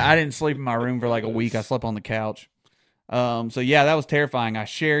bitch. I didn't sleep in my room for like a week. I slept on the couch. So yeah, that was terrifying. I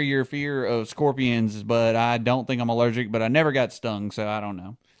share your fear of scorpions, but I don't think I'm allergic, but I never got stung, so I don't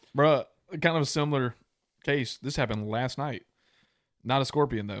know. Bruh, kind of a similar case. This happened last night. Not a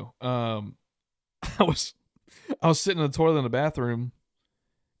scorpion though. I was sitting in the toilet in the bathroom,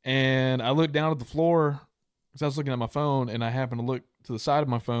 and I looked down at the floor because I was looking at my phone, and I happened to look to the side of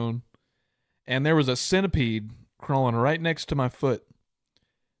my phone, and there was a centipede crawling right next to my foot.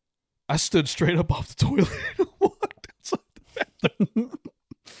 I stood straight up off the toilet and walked outside the bathroom.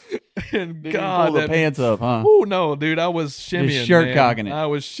 And God, pull the pants up, huh? Oh no, dude! I was shimmying, just shirt cocking it. I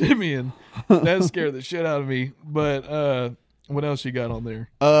was shimmying. That scared the shit out of me. But what else you got on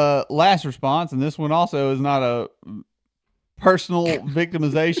there? Last response, and this one also is not a personal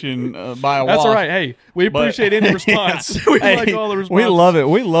victimization by a That's wasp. all right. Hey, we appreciate any response. We like all the responses. We love it.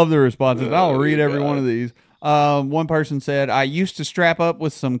 We love the responses. I'll read every one of these. One person said, I used to strap up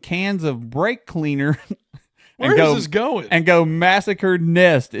with some cans of brake cleaner Where is this going? and go massacre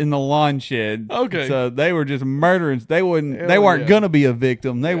nest in the lawn shed. Okay. So they were just murdering. They weren't gonna be a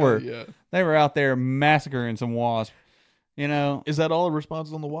victim. They were out there massacring some wasps. You know. Is that all the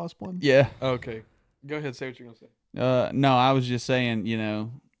responses on the wasp one? Yeah. Okay. Go ahead, say what you're gonna say. No, I was just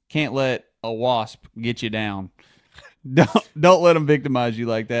saying, can't let a wasp get you down. Don't let them victimize you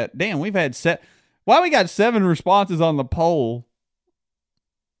like that. Damn, we've had why we got 7 responses on the poll,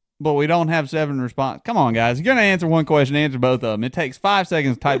 but we don't have 7 responses? Come on, guys. If you're going to answer one question, answer both of them. It takes 5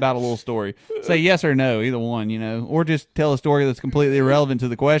 seconds to type out a little story. Say yes or no, either one, or just tell a story that's completely irrelevant to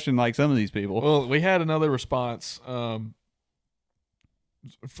the question like some of these people. Well, we had another response from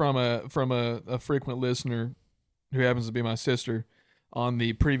a frequent listener who happens to be my sister on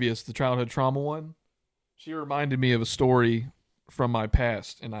the childhood trauma one. She reminded me of a story from my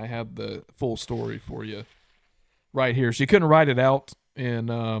past, and I had the full story for you right here. She couldn't write it out, and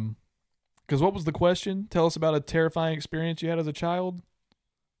because what was the question? Tell us about a terrifying experience you had as a child.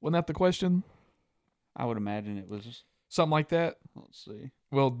 Wasn't that the question? I would imagine it was something like that. Let's see.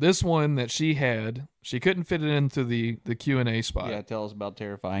 Well, this one that she had, she couldn't fit it into the Q&A spot. Yeah, tell us about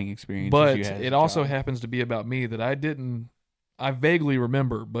terrifying experiences but you had as it a also child. happens to be about me that I I vaguely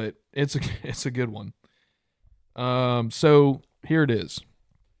remember, but it's a good one. So here it is.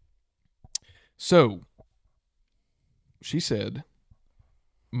 So she said,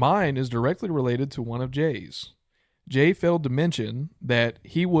 mine is directly related to one of Jay's. Jay failed to mention that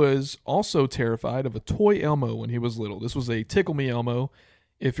he was also terrified of a toy Elmo when he was little. This was a Tickle Me Elmo.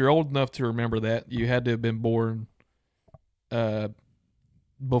 If you're old enough to remember that, you had to have been born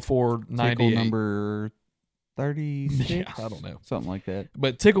before 98. Tickle number 36? Yeah, I don't know. Something like that.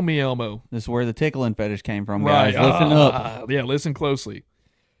 But Tickle Me Elmo. This is where the tickling fetish came from, Right. guys. Listen up. Yeah, listen closely.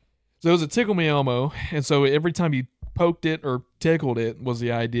 So it was a Tickle Me Elmo, and so every time you poked it or tickled it was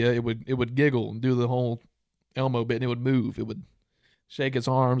the idea. It would giggle and do the whole Elmo bit, and it would move. It would shake its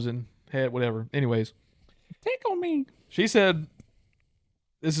arms and head, whatever. Anyways, Tickle me. she said,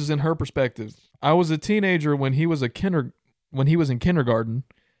 this is in her perspective. I was a teenager when he was in kindergarten,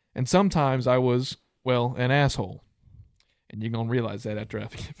 and sometimes I was, well, an asshole. And you're going to realize that after I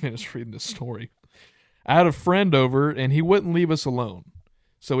finish reading this story. I had a friend over, and he wouldn't leave us alone.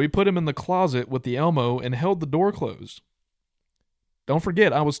 So we put him in the closet with the Elmo and held the door closed. Don't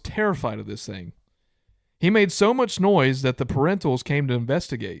forget, I was terrified of this thing. He made so much noise that the parentals came to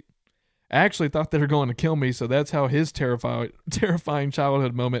investigate. I actually thought they were going to kill me, so that's how his terrifying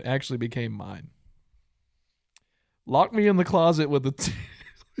childhood moment actually became mine. Locked me in the closet with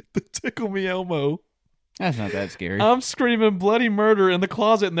the Tickle Me Elmo. That's not that scary. I'm screaming bloody murder in the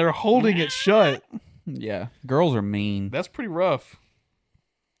closet, and they're holding it shut. Yeah. Girls are mean. That's pretty rough.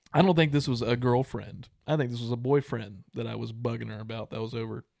 I don't think this was a girlfriend. I think this was a boyfriend that I was bugging her about. That was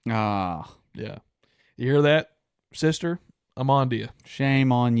over. Ah. Yeah. You hear that, sister? I'm on to you.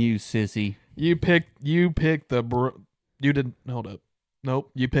 Shame on you, sissy. You picked the bro. You didn't. Hold up.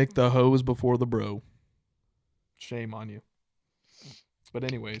 Nope. You picked the hose before the bro. Shame on you. But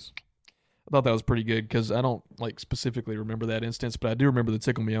anyways, I thought that was pretty good because I don't like specifically remember that instance, but I do remember the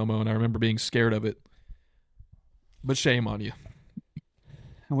Tickle Me Elmo, and I remember being scared of it. But shame on you.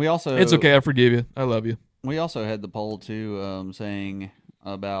 We also. It's okay. I forgive you. I love you. We also had the poll too, saying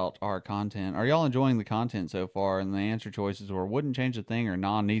about our content. Are y'all enjoying the content so far? And the answer choices were wouldn't change a thing or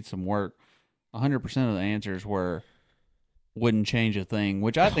nah, needs some work. 100% of the answers were wouldn't change a thing,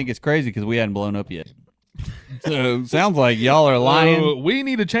 which I think is crazy because we hadn't blown up yet. So sounds like y'all are lying. We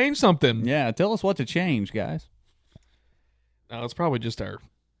need to change something. Yeah, tell us what to change, guys. No, it's probably just our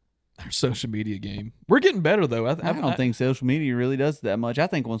social media game. We're getting better though. I don't think social media really does that much. I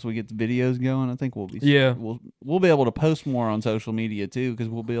think once we get the videos going, I think we'll be we'll be able to post more on social media too because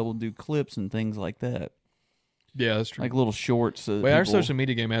we'll be able to do clips and things like that. Yeah, that's true. Like little shorts. So our social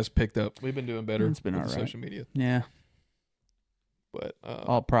media game has picked up. We've been doing better. It's been with all right. Social media. Yeah. But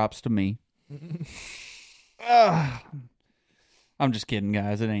all props to me. I'm just kidding,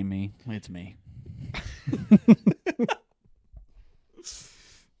 guys. It ain't me. It's me.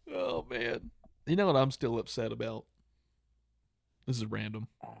 Oh, man. You know what I'm still upset about? This is random.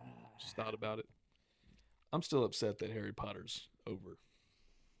 Just thought about it. I'm still upset that Harry Potter's over.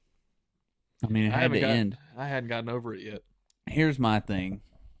 I mean, it had to end. I hadn't gotten over it yet. Here's my thing.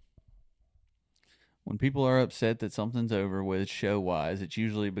 When people are upset that something's over with show-wise, it's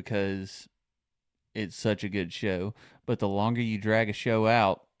usually because it's such a good show. But the longer you drag a show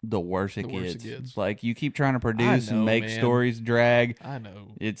out, the worse it gets. Like, you keep trying to produce and make stories drag. I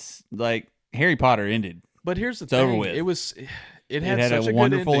know. It's like Harry Potter ended. But here's the thing. Over with. It had such a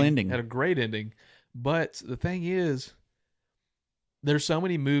wonderful ending. It had a great ending. But the thing is, there's so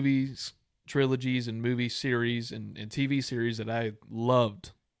many movies, trilogies, and movie series and TV series that I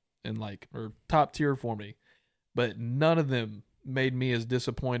loved and are top tier for me. But none of them made me as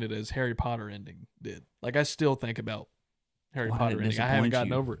disappointed as Harry Potter ending did. Like, I still think about Harry Potter ending. I haven't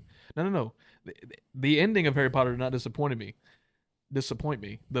gotten over it. No. The ending of Harry Potter did not disappoint me.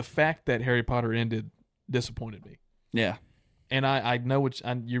 The fact that Harry Potter ended disappointed me. Yeah. And I know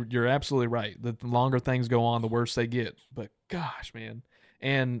you're absolutely right. The longer things go on, the worse they get. But gosh, man.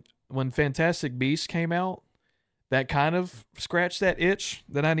 And when Fantastic Beasts came out, that kind of scratched that itch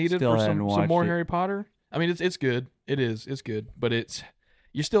that I needed for some more Harry Potter. I mean, it's good. It's good. But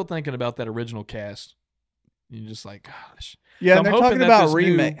you're still thinking about that original cast. You're just like, gosh. Yeah, and they're talking about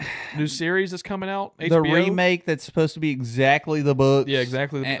remake. New series that's coming out. HBO. The remake that's supposed to be exactly the book. Yeah,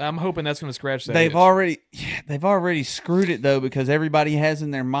 exactly. I'm hoping that's going to scratch that. They've already screwed it though because everybody has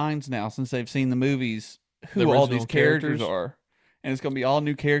in their minds now since they've seen the movies who all these characters are, and it's going to be all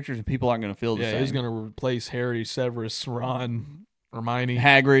new characters and people aren't going to feel the same. Yeah, who's going to replace Harry, Severus, Ron, Hermione,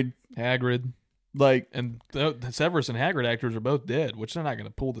 Hagrid. And Severus and Hagrid actors are both dead, which they're not going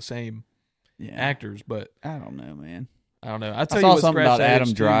to pull the same actors. But I don't know, man. I don't know. I tell I you saw what, something scratch about Adam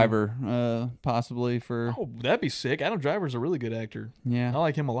AH2. Driver, possibly for Oh, that'd be sick. Adam Driver's a really good actor. I yeah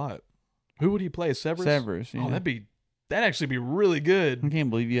like him a lot. Who would he play? Severus? Severus. Yeah. Oh, that'd actually be really good. I can't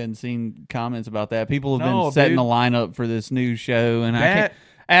believe you hadn't seen comments about that. People have No, been setting dude. the lineup for this new show, and I can't. That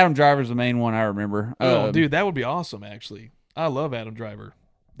Adam Driver's the main one I remember. dude, that would be awesome. Actually, I love Adam Driver.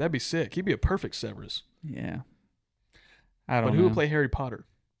 That'd be sick. He'd be a perfect Severus. Yeah. I don't But know. who would play Harry Potter?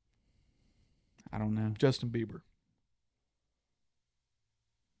 I don't know. Justin Bieber.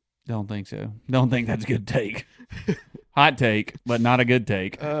 Don't think so. Don't think that's a good take. Hot take, but not a good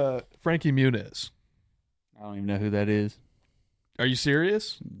take. Frankie Muniz. I don't even know who that is. Are you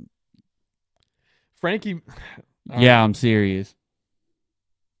serious? Frankie. Yeah, I'm serious.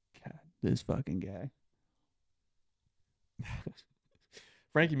 God, this fucking guy.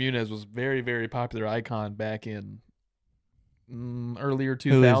 Frankie Muniz was very, very popular icon back in earlier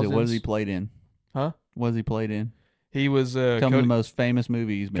 2000s. Who is it? What has he played in? Huh? What has he played in? He was Tell me the most famous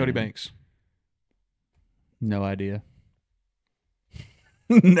movie he's been Cody in. Banks. No idea.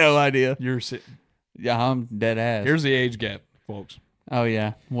 No idea. You're sitting. Yeah, I'm dead ass. Here's the age gap, folks. Oh,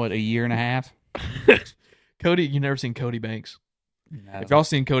 yeah. What, a year and a half? Cody, you never seen Cody Banks? No. If y'all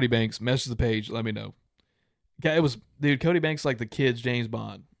seen Cody Banks, message the page. Let me know. Yeah, it was, dude. Cody Banks like the kids James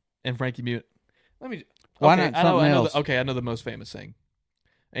Bond and Frankie Muniz. Let me. Why okay, not something else? I know the most famous thing,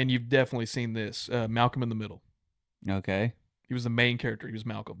 and you've definitely seen this. Malcolm in the Middle. Okay. He was the main character. He was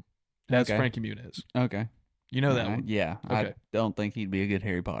Malcolm. That's Okay. Frankie Muniz. Okay. You know that one. Yeah. I Okay. don't think he'd be a good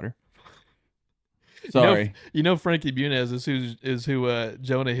Harry Potter. Sorry. You know Frankie Muniz is who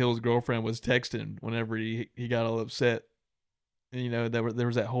Jonah Hill's girlfriend was texting whenever he got all upset. And, you know, there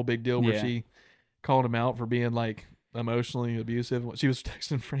was that whole big deal where Yeah. she called him out for being like emotionally abusive. She was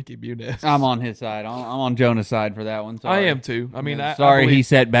texting Frankie Muniz. I'm on his side. I'm on Jonah's side for that one. I Sorry. am too. I mean, Yeah, I sorry believe- he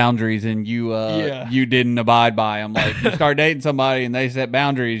set boundaries and you Yeah. you didn't abide by them. Like you start dating somebody and they set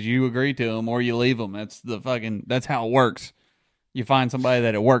boundaries, you agree to them or you leave them. That's how it works. You find somebody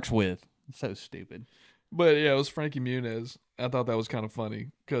that it works with. It's so stupid. But yeah, it was Frankie Muniz. I thought that was kind of funny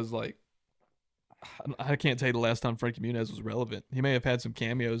because, like, I can't tell you the last time Frankie Muniz was relevant. He may have had some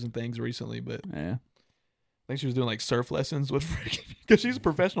cameos and things recently, but Yeah. I think she was doing like surf lessons with Frankie because she's a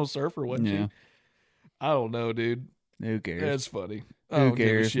professional surfer, wasn't Yeah. she? I don't know, dude. Who cares? That's funny. I Who don't give a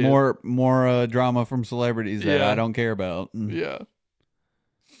cares? shit. More drama from celebrities that Yeah. I don't care about. Yeah.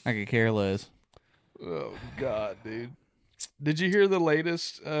 I could care less. Oh God, dude. Did you hear the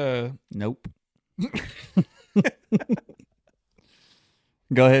latest? Nope.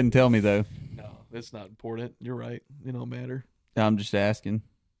 Go ahead and tell me though. No, that's not important. You're right. It don't matter. I'm just asking.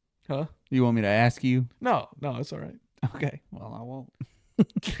 Huh? You want me to ask you? No, it's all right. Okay. Well, I won't.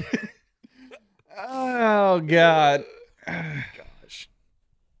 Oh God. Gosh.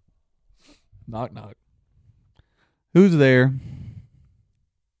 Knock knock. Who's there?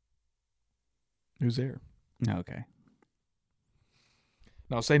 Who's there? Okay.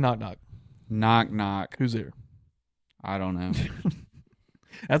 No, say knock knock. Knock knock. Who's there? I don't know.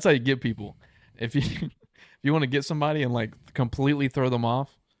 That's how you get people. If you want to get somebody and like completely throw them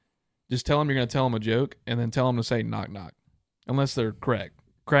off, just tell them you're going to tell them a joke and then tell them to say knock knock. Unless they're crack.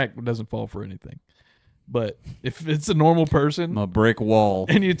 Crack doesn't fall for anything. But if it's a normal person I'm a brick wall.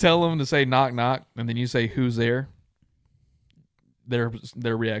 and you tell them to say knock knock and then you say who's there, their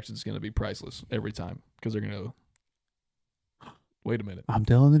reaction is going to be priceless every time because they're going to go, wait a minute. I'm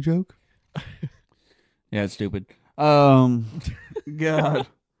telling the joke. Yeah, it's stupid. God.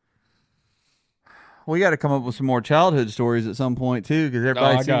 We got to come up with some more childhood stories at some point too, because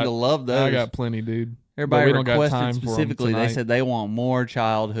everybody seemed to love those. I got plenty, dude. Everybody we don't got requested time for 'em specifically. They tonight. said they want more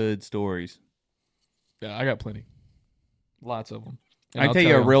childhood stories. Yeah, I got plenty. Lots of them. I can tell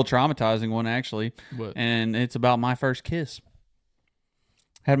you a real traumatizing one actually, What? and it's about my first kiss.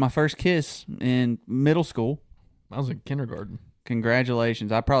 Had my first kiss in middle school. I was in kindergarten.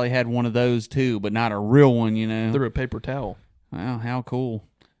 Congratulations. I probably had one of those too, but not a real one, you know. Through a paper towel. Wow, how cool.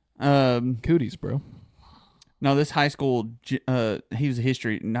 Cooties, bro. No, this high school, he was a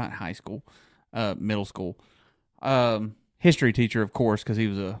history, not high school, middle school. History teacher, of course, because he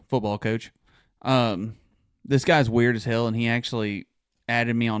was a football coach. This guy's weird as hell, and he actually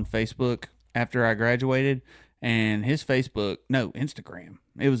added me on Facebook after I graduated, and his Instagram.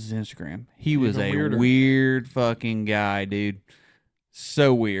 It was his Instagram. He was a weirder. weird fucking guy, dude.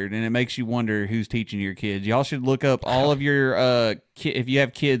 So weird, and it makes you wonder who's teaching your kids. Y'all should look up all of your if you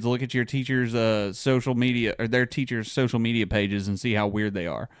have kids, look at your teachers' social media or their teachers' social media pages and see how weird they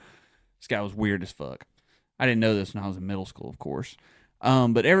are. This guy was weird as fuck. I didn't know this when I was in middle school, of course.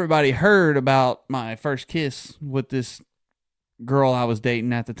 But everybody heard about my first kiss with this girl I was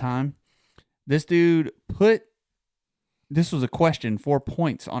dating at the time. This dude put this was a question, 4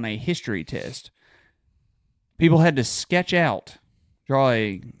 points on a history test. People had to draw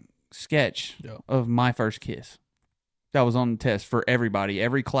a sketch of my first kiss. That was on the test for everybody.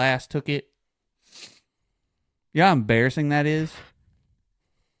 Every class took it. Yeah, how embarrassing that is.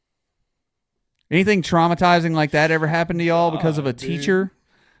 Anything traumatizing like that ever happened to y'all because of a teacher?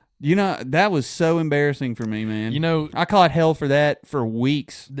 You know, that was so embarrassing for me, man. You know, I caught hell for that for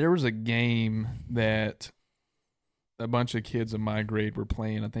weeks. There was a game that a bunch of kids in my grade were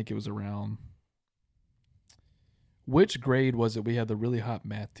playing. I think it was around... Which grade was it? We had the really hot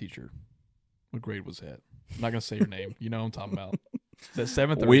math teacher. What grade was that? I'm not going to say her name. You know what I'm talking about. Is that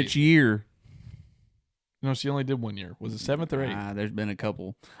 7th or 8th? Which year? No, she only did 1 year. Was it 7th or 8th? There's been a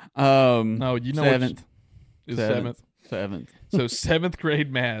couple. No, you know 7th. Is 7th. 7th. So 7th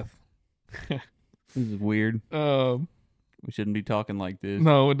grade math. This is weird. We shouldn't be talking like this.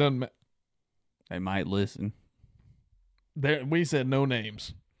 No, it doesn't matter. They might listen. We said no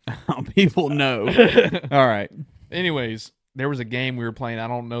names. People know. All right. Anyways, there was a game we were playing. I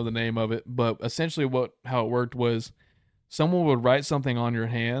don't know the name of it, but essentially how it worked was someone would write something on your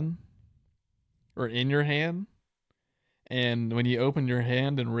hand or in your hand, and when you opened your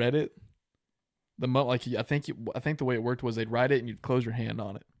hand and read it, I think the way it worked was they'd write it and you'd close your hand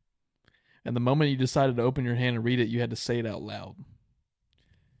on it, and the moment you decided to open your hand and read it, you had to say it out loud.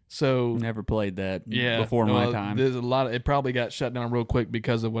 So never played that before my time. There's a lot. It probably got shut down real quick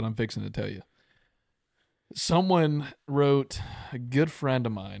because of what I'm fixing to tell you. Someone wrote, a good friend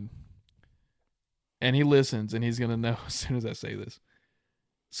of mine, and he listens, and he's going to know as soon as I say this.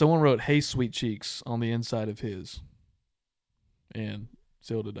 Someone wrote, "Hey, sweet cheeks," on the inside of his, and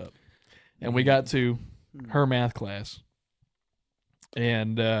sealed it up. And we got to her math class,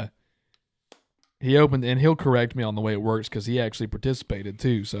 and he opened, and he'll correct me on the way it works because he actually participated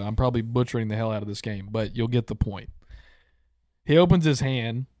too, so I'm probably butchering the hell out of this game, but you'll get the point. He opens his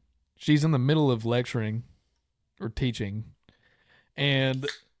hand. She's in the middle of lecturing or teaching, and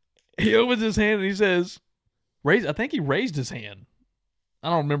he opens his hand and he says, I think he raised his hand. I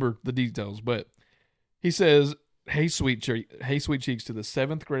don't remember the details, but he says, hey, sweet cheeks to the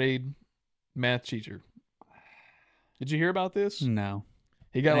 7th grade math teacher. Did you hear about this? No.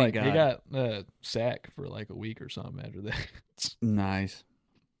 He got sacked for like a week or something after that. Nice.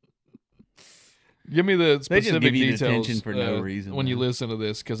 Give me the specific they just give you details detention for no reason when you listen to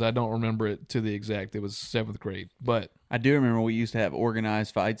this, because I don't remember it to the exact. It was 7th grade, but I do remember we used to have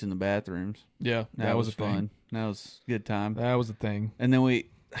organized fights in the bathrooms. Yeah, that was a fun. thing. That was a good time. That was a thing. And then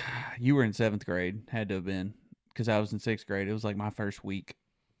you were in 7th grade, had to have been, because I was in 6th grade. It was like my first week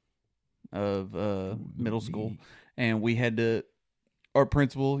of middle school, and we had to. Our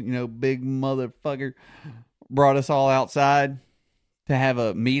principal, big motherfucker, brought us all outside to have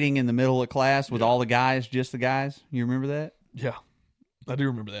a meeting in the middle of class with all the guys, just the guys. You remember that? Yeah, I do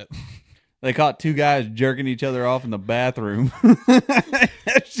remember that. They caught 2 guys jerking each other off in the bathroom.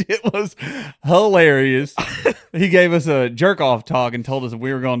 That shit was hilarious. He gave us a jerk-off talk and told us if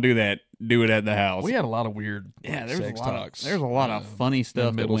we were going to do it at the house. We had a lot of weird sex talks. There's a lot of funny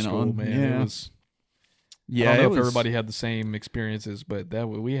stuff that went on. Man. Yeah. It was... I don't know if everybody had the same experiences, but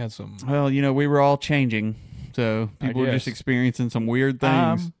we had some... Well, we were all changing, so people were just experiencing some weird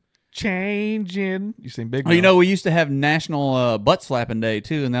things. Changing. You seen Big Mouth. We used to have National Butt Slapping Day,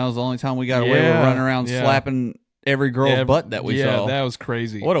 too, and that was the only time we got away with running around slapping every girl's butt that we saw. Yeah, that was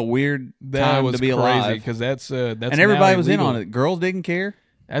crazy. What a weird time to be alive. Because that's and everybody was in on it. Girls didn't care.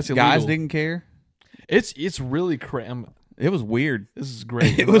 That's illegal. Guys didn't care. It's really crazy. It was weird. This is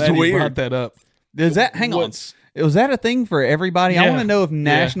great. It was weird. You brought that up. Hang on. Was that a thing for everybody? Yeah. I want to know if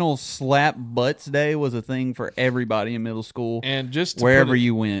National Slap Butts Day was a thing for everybody in middle school. And just wherever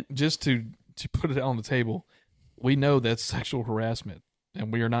you went. Just to put it on the table, we know that's sexual harassment,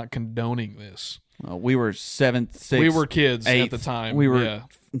 and we are not condoning this. Well, we were 7th, 6th, we were kids 8th. at the time. We were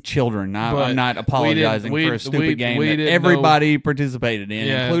children. I'm not apologizing for a stupid game that everybody participated in,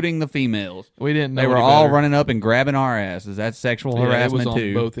 including the females. We didn't know they were all running up and grabbing our asses. That's sexual harassment it was too.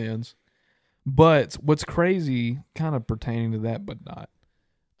 On both ends. But what's crazy, kind of pertaining to that, but not,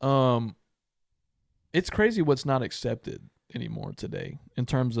 it's crazy what's not accepted anymore today in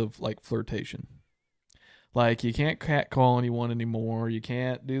terms of like flirtation. Like you can't catcall anyone anymore. You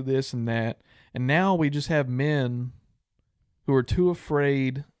can't do this and that. And now we just have men who are too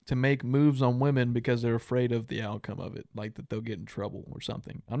afraid to make moves on women because they're afraid of the outcome of it, like that they'll get in trouble or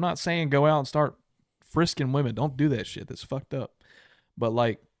something. I'm not saying go out and start frisking women. Don't do that shit. That's fucked up. But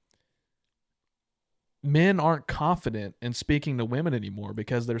like, men aren't confident in speaking to women anymore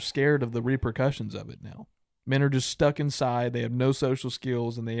because they're scared of the repercussions of it now. Men are just stuck inside. They have no social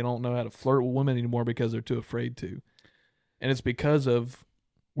skills, and they don't know how to flirt with women anymore because they're too afraid to. and it's because of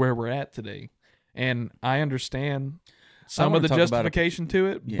where we're at today. And I understand some wanna of the talk about justification to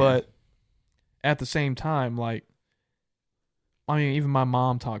it, Yeah. but at the same time, like, I mean, even my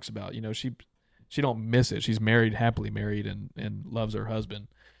mom talks about, she don't miss it. She's married, happily married, and loves her husband.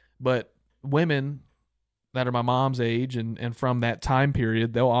 But women that are my mom's age and from that time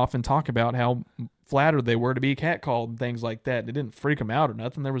period, they'll often talk about how flattered they were to be catcalled and things like that. It didn't freak them out or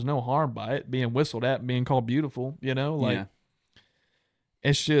nothing. There was no harm by it, being whistled at and being called beautiful, like,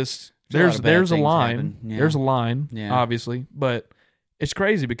 it's just, there's a line. Yeah. There's a line, Yeah. obviously, but it's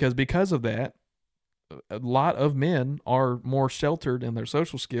crazy because of that, a lot of men are more sheltered in their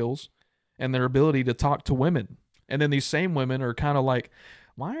social skills and their ability to talk to women. And then these same women are kind of like,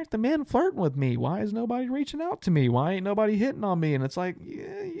 why aren't the men flirting with me? Why is nobody reaching out to me? Why ain't nobody hitting on me? And it's like,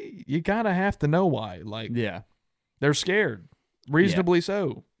 yeah, you kind of have to know why. Like, Yeah. they're scared, reasonably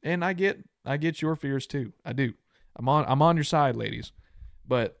so. And I get your fears too. I do. I'm on your side, ladies.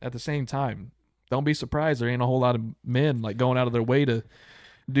 But at the same time, don't be surprised there ain't a whole lot of men like going out of their way to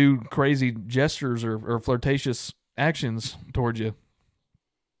do crazy gestures or flirtatious actions towards you.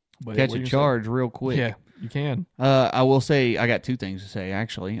 But Catch a charge real quick. Yeah, you can. I will say I got two things to say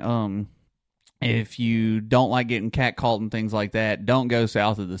actually. If you don't like getting catcalled and things like that, don't go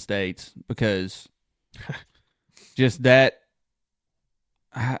south of the states because just that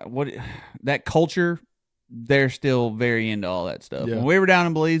culture, they're still very into all that stuff. Yeah. When we were down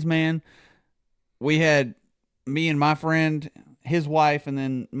in Belize, man, we had me and my friend, his wife, and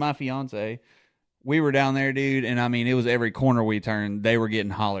then my fiance. We were down there, dude, and I mean, it was every corner we turned, they were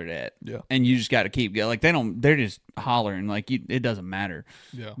getting hollered at. Yeah. And you just got to keep going. Like, they're just hollering. Like, it doesn't matter.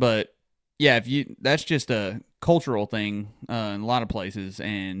 Yeah. But, yeah, that's just a cultural thing in a lot of places.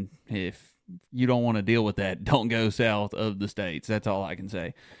 And if you don't want to deal with that, don't go south of the states. That's all I can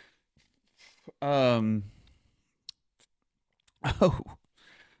say. Oh,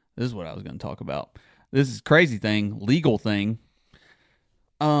 this is what I was going to talk about. This is crazy thing, legal thing.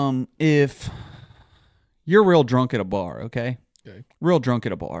 If you're real drunk at a bar, okay? Real drunk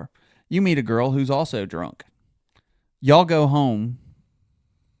at a bar. You meet a girl who's also drunk. Y'all go home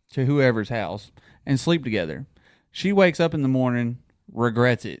to whoever's house and sleep together. She wakes up in the morning,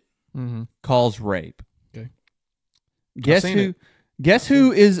 regrets it, calls rape. Okay. Guess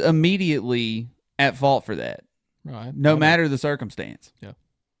who is immediately at fault for that? Right. No matter the circumstance. Yeah.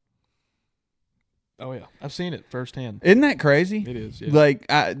 Oh yeah, I've seen it firsthand. Isn't that crazy? It is. Yeah. Like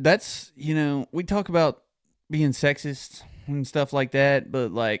that's we talk about being sexist and stuff like that,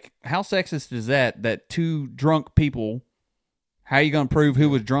 but like how sexist is that? That two drunk people, how are you going to prove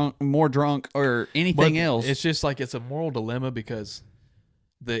who was more drunk, or anything else? It's just like it's a moral dilemma because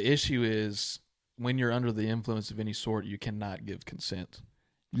the issue is when you're under the influence of any sort, you cannot give consent.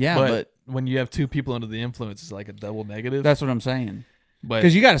 Yeah, but when you have two people under the influence, it's like a double negative. That's what I'm saying. But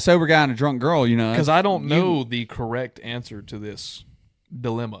because you got a sober guy and a drunk girl, because I don't know the correct answer to this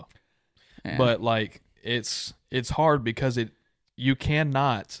dilemma, but like it's hard because you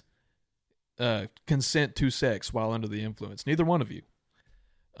cannot consent to sex while under the influence. Neither one of you.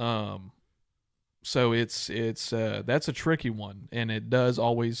 So it's that's a tricky one, and it does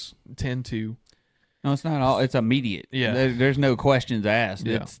always tend to. No, it's not all. It's immediate. Yeah. There's no questions asked.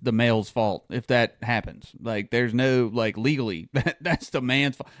 Yeah. It's the male's fault if that happens. Like, there's no, like, legally, that's the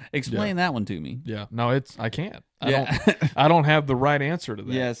man's fault. Explain that one to me. Yeah. No, I can't. Yeah. I don't have the right answer to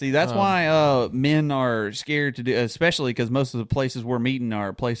that. Yeah, see, that's why men are scared to do, especially because most of the places we're meeting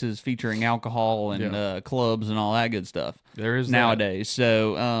are places featuring alcohol and clubs and all that good stuff. There is nowadays.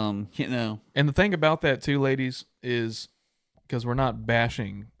 So, And the thing about that, too, ladies, is because we're not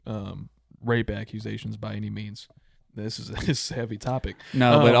bashing rape accusations by any means. This is a heavy topic.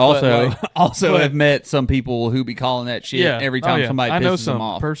 No, but also have met some people who be calling that shit every time somebody pisses them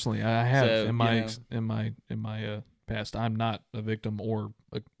off. Personally, I have So, in my past. I'm not a victim or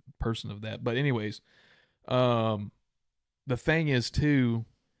a person of that. But anyways, the thing is too,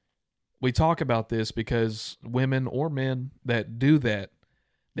 we talk about this because women or men that do that,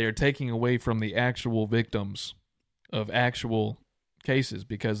 they're taking away from the actual victims of actual cases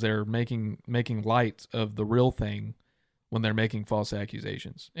because they're making light of the real thing when they're making false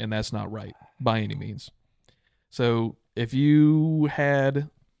accusations, and that's not right by any means. So if you had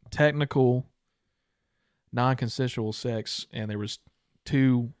technical non-consensual sex and there was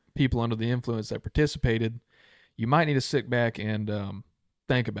two people under the influence that participated, you might need to sit back and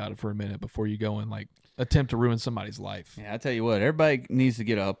think about it for a minute before you go and like attempt to ruin somebody's life. Yeah, I tell you what, everybody needs to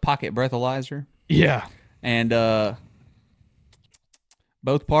get a pocket breathalyzer. Yeah. And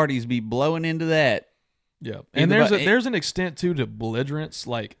both parties be blowing into that. Yeah, and there's an extent too to belligerence.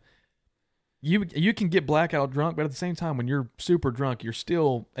 Like you can get blackout drunk, but at the same time, when you're super drunk, you're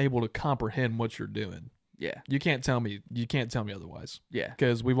still able to comprehend what you're doing. Yeah. You can't tell me otherwise. Yeah.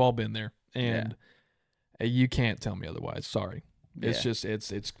 Because we've all been there, and you can't tell me otherwise. Sorry. It's just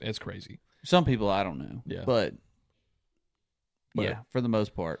it's crazy. Some people I don't know. Yeah. But yeah, for the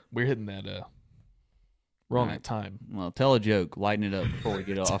most part. We're hitting that wrong Right. at time. Well, tell a joke. Lighten it up before we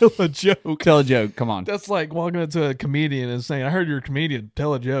get off. Tell a joke. Tell a joke. Come on. That's like walking up to a comedian and saying, "I heard you're a comedian.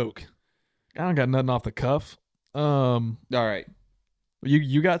 Tell a joke." I don't got nothing off the cuff. All right.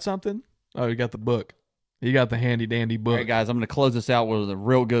 You got something? Oh, you got the book. You got the handy dandy book. All right, guys. I'm going to close this out with a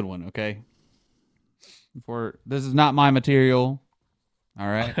real good one. Okay. This is not my material. All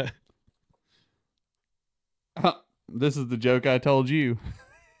right. This is the joke I told you.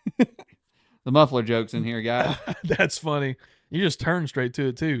 The muffler joke's in here, guys. That's funny. You just turned straight to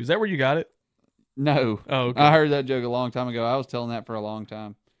it too. Is that where you got it? No. Oh, okay. I heard that joke a long time ago. I was telling that for a long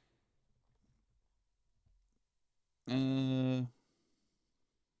time.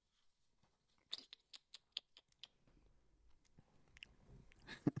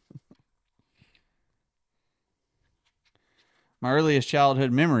 My earliest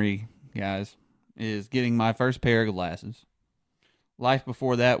childhood memory, guys, is getting my first pair of glasses. Life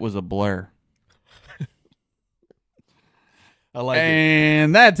before that was a blur. I like it.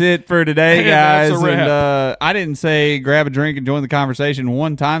 And that's it for today, And guys. that's a wrap. And I didn't say grab a drink and join the conversation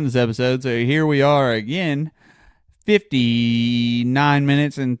one time this episode, so here we are again. 59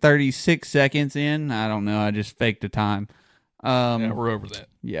 minutes and 36 seconds in. I don't know. I just faked the time. Yeah, we're over that.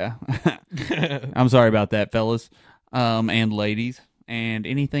 Yeah. I'm sorry about that, fellas. And ladies. And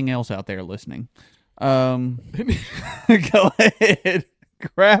anything else out there listening. Go ahead.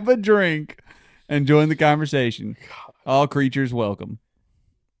 Grab a drink and join the conversation. All creatures welcome.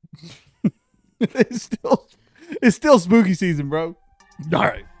 It's still spooky season, bro. All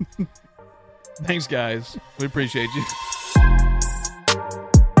right. Thanks, guys. We appreciate you.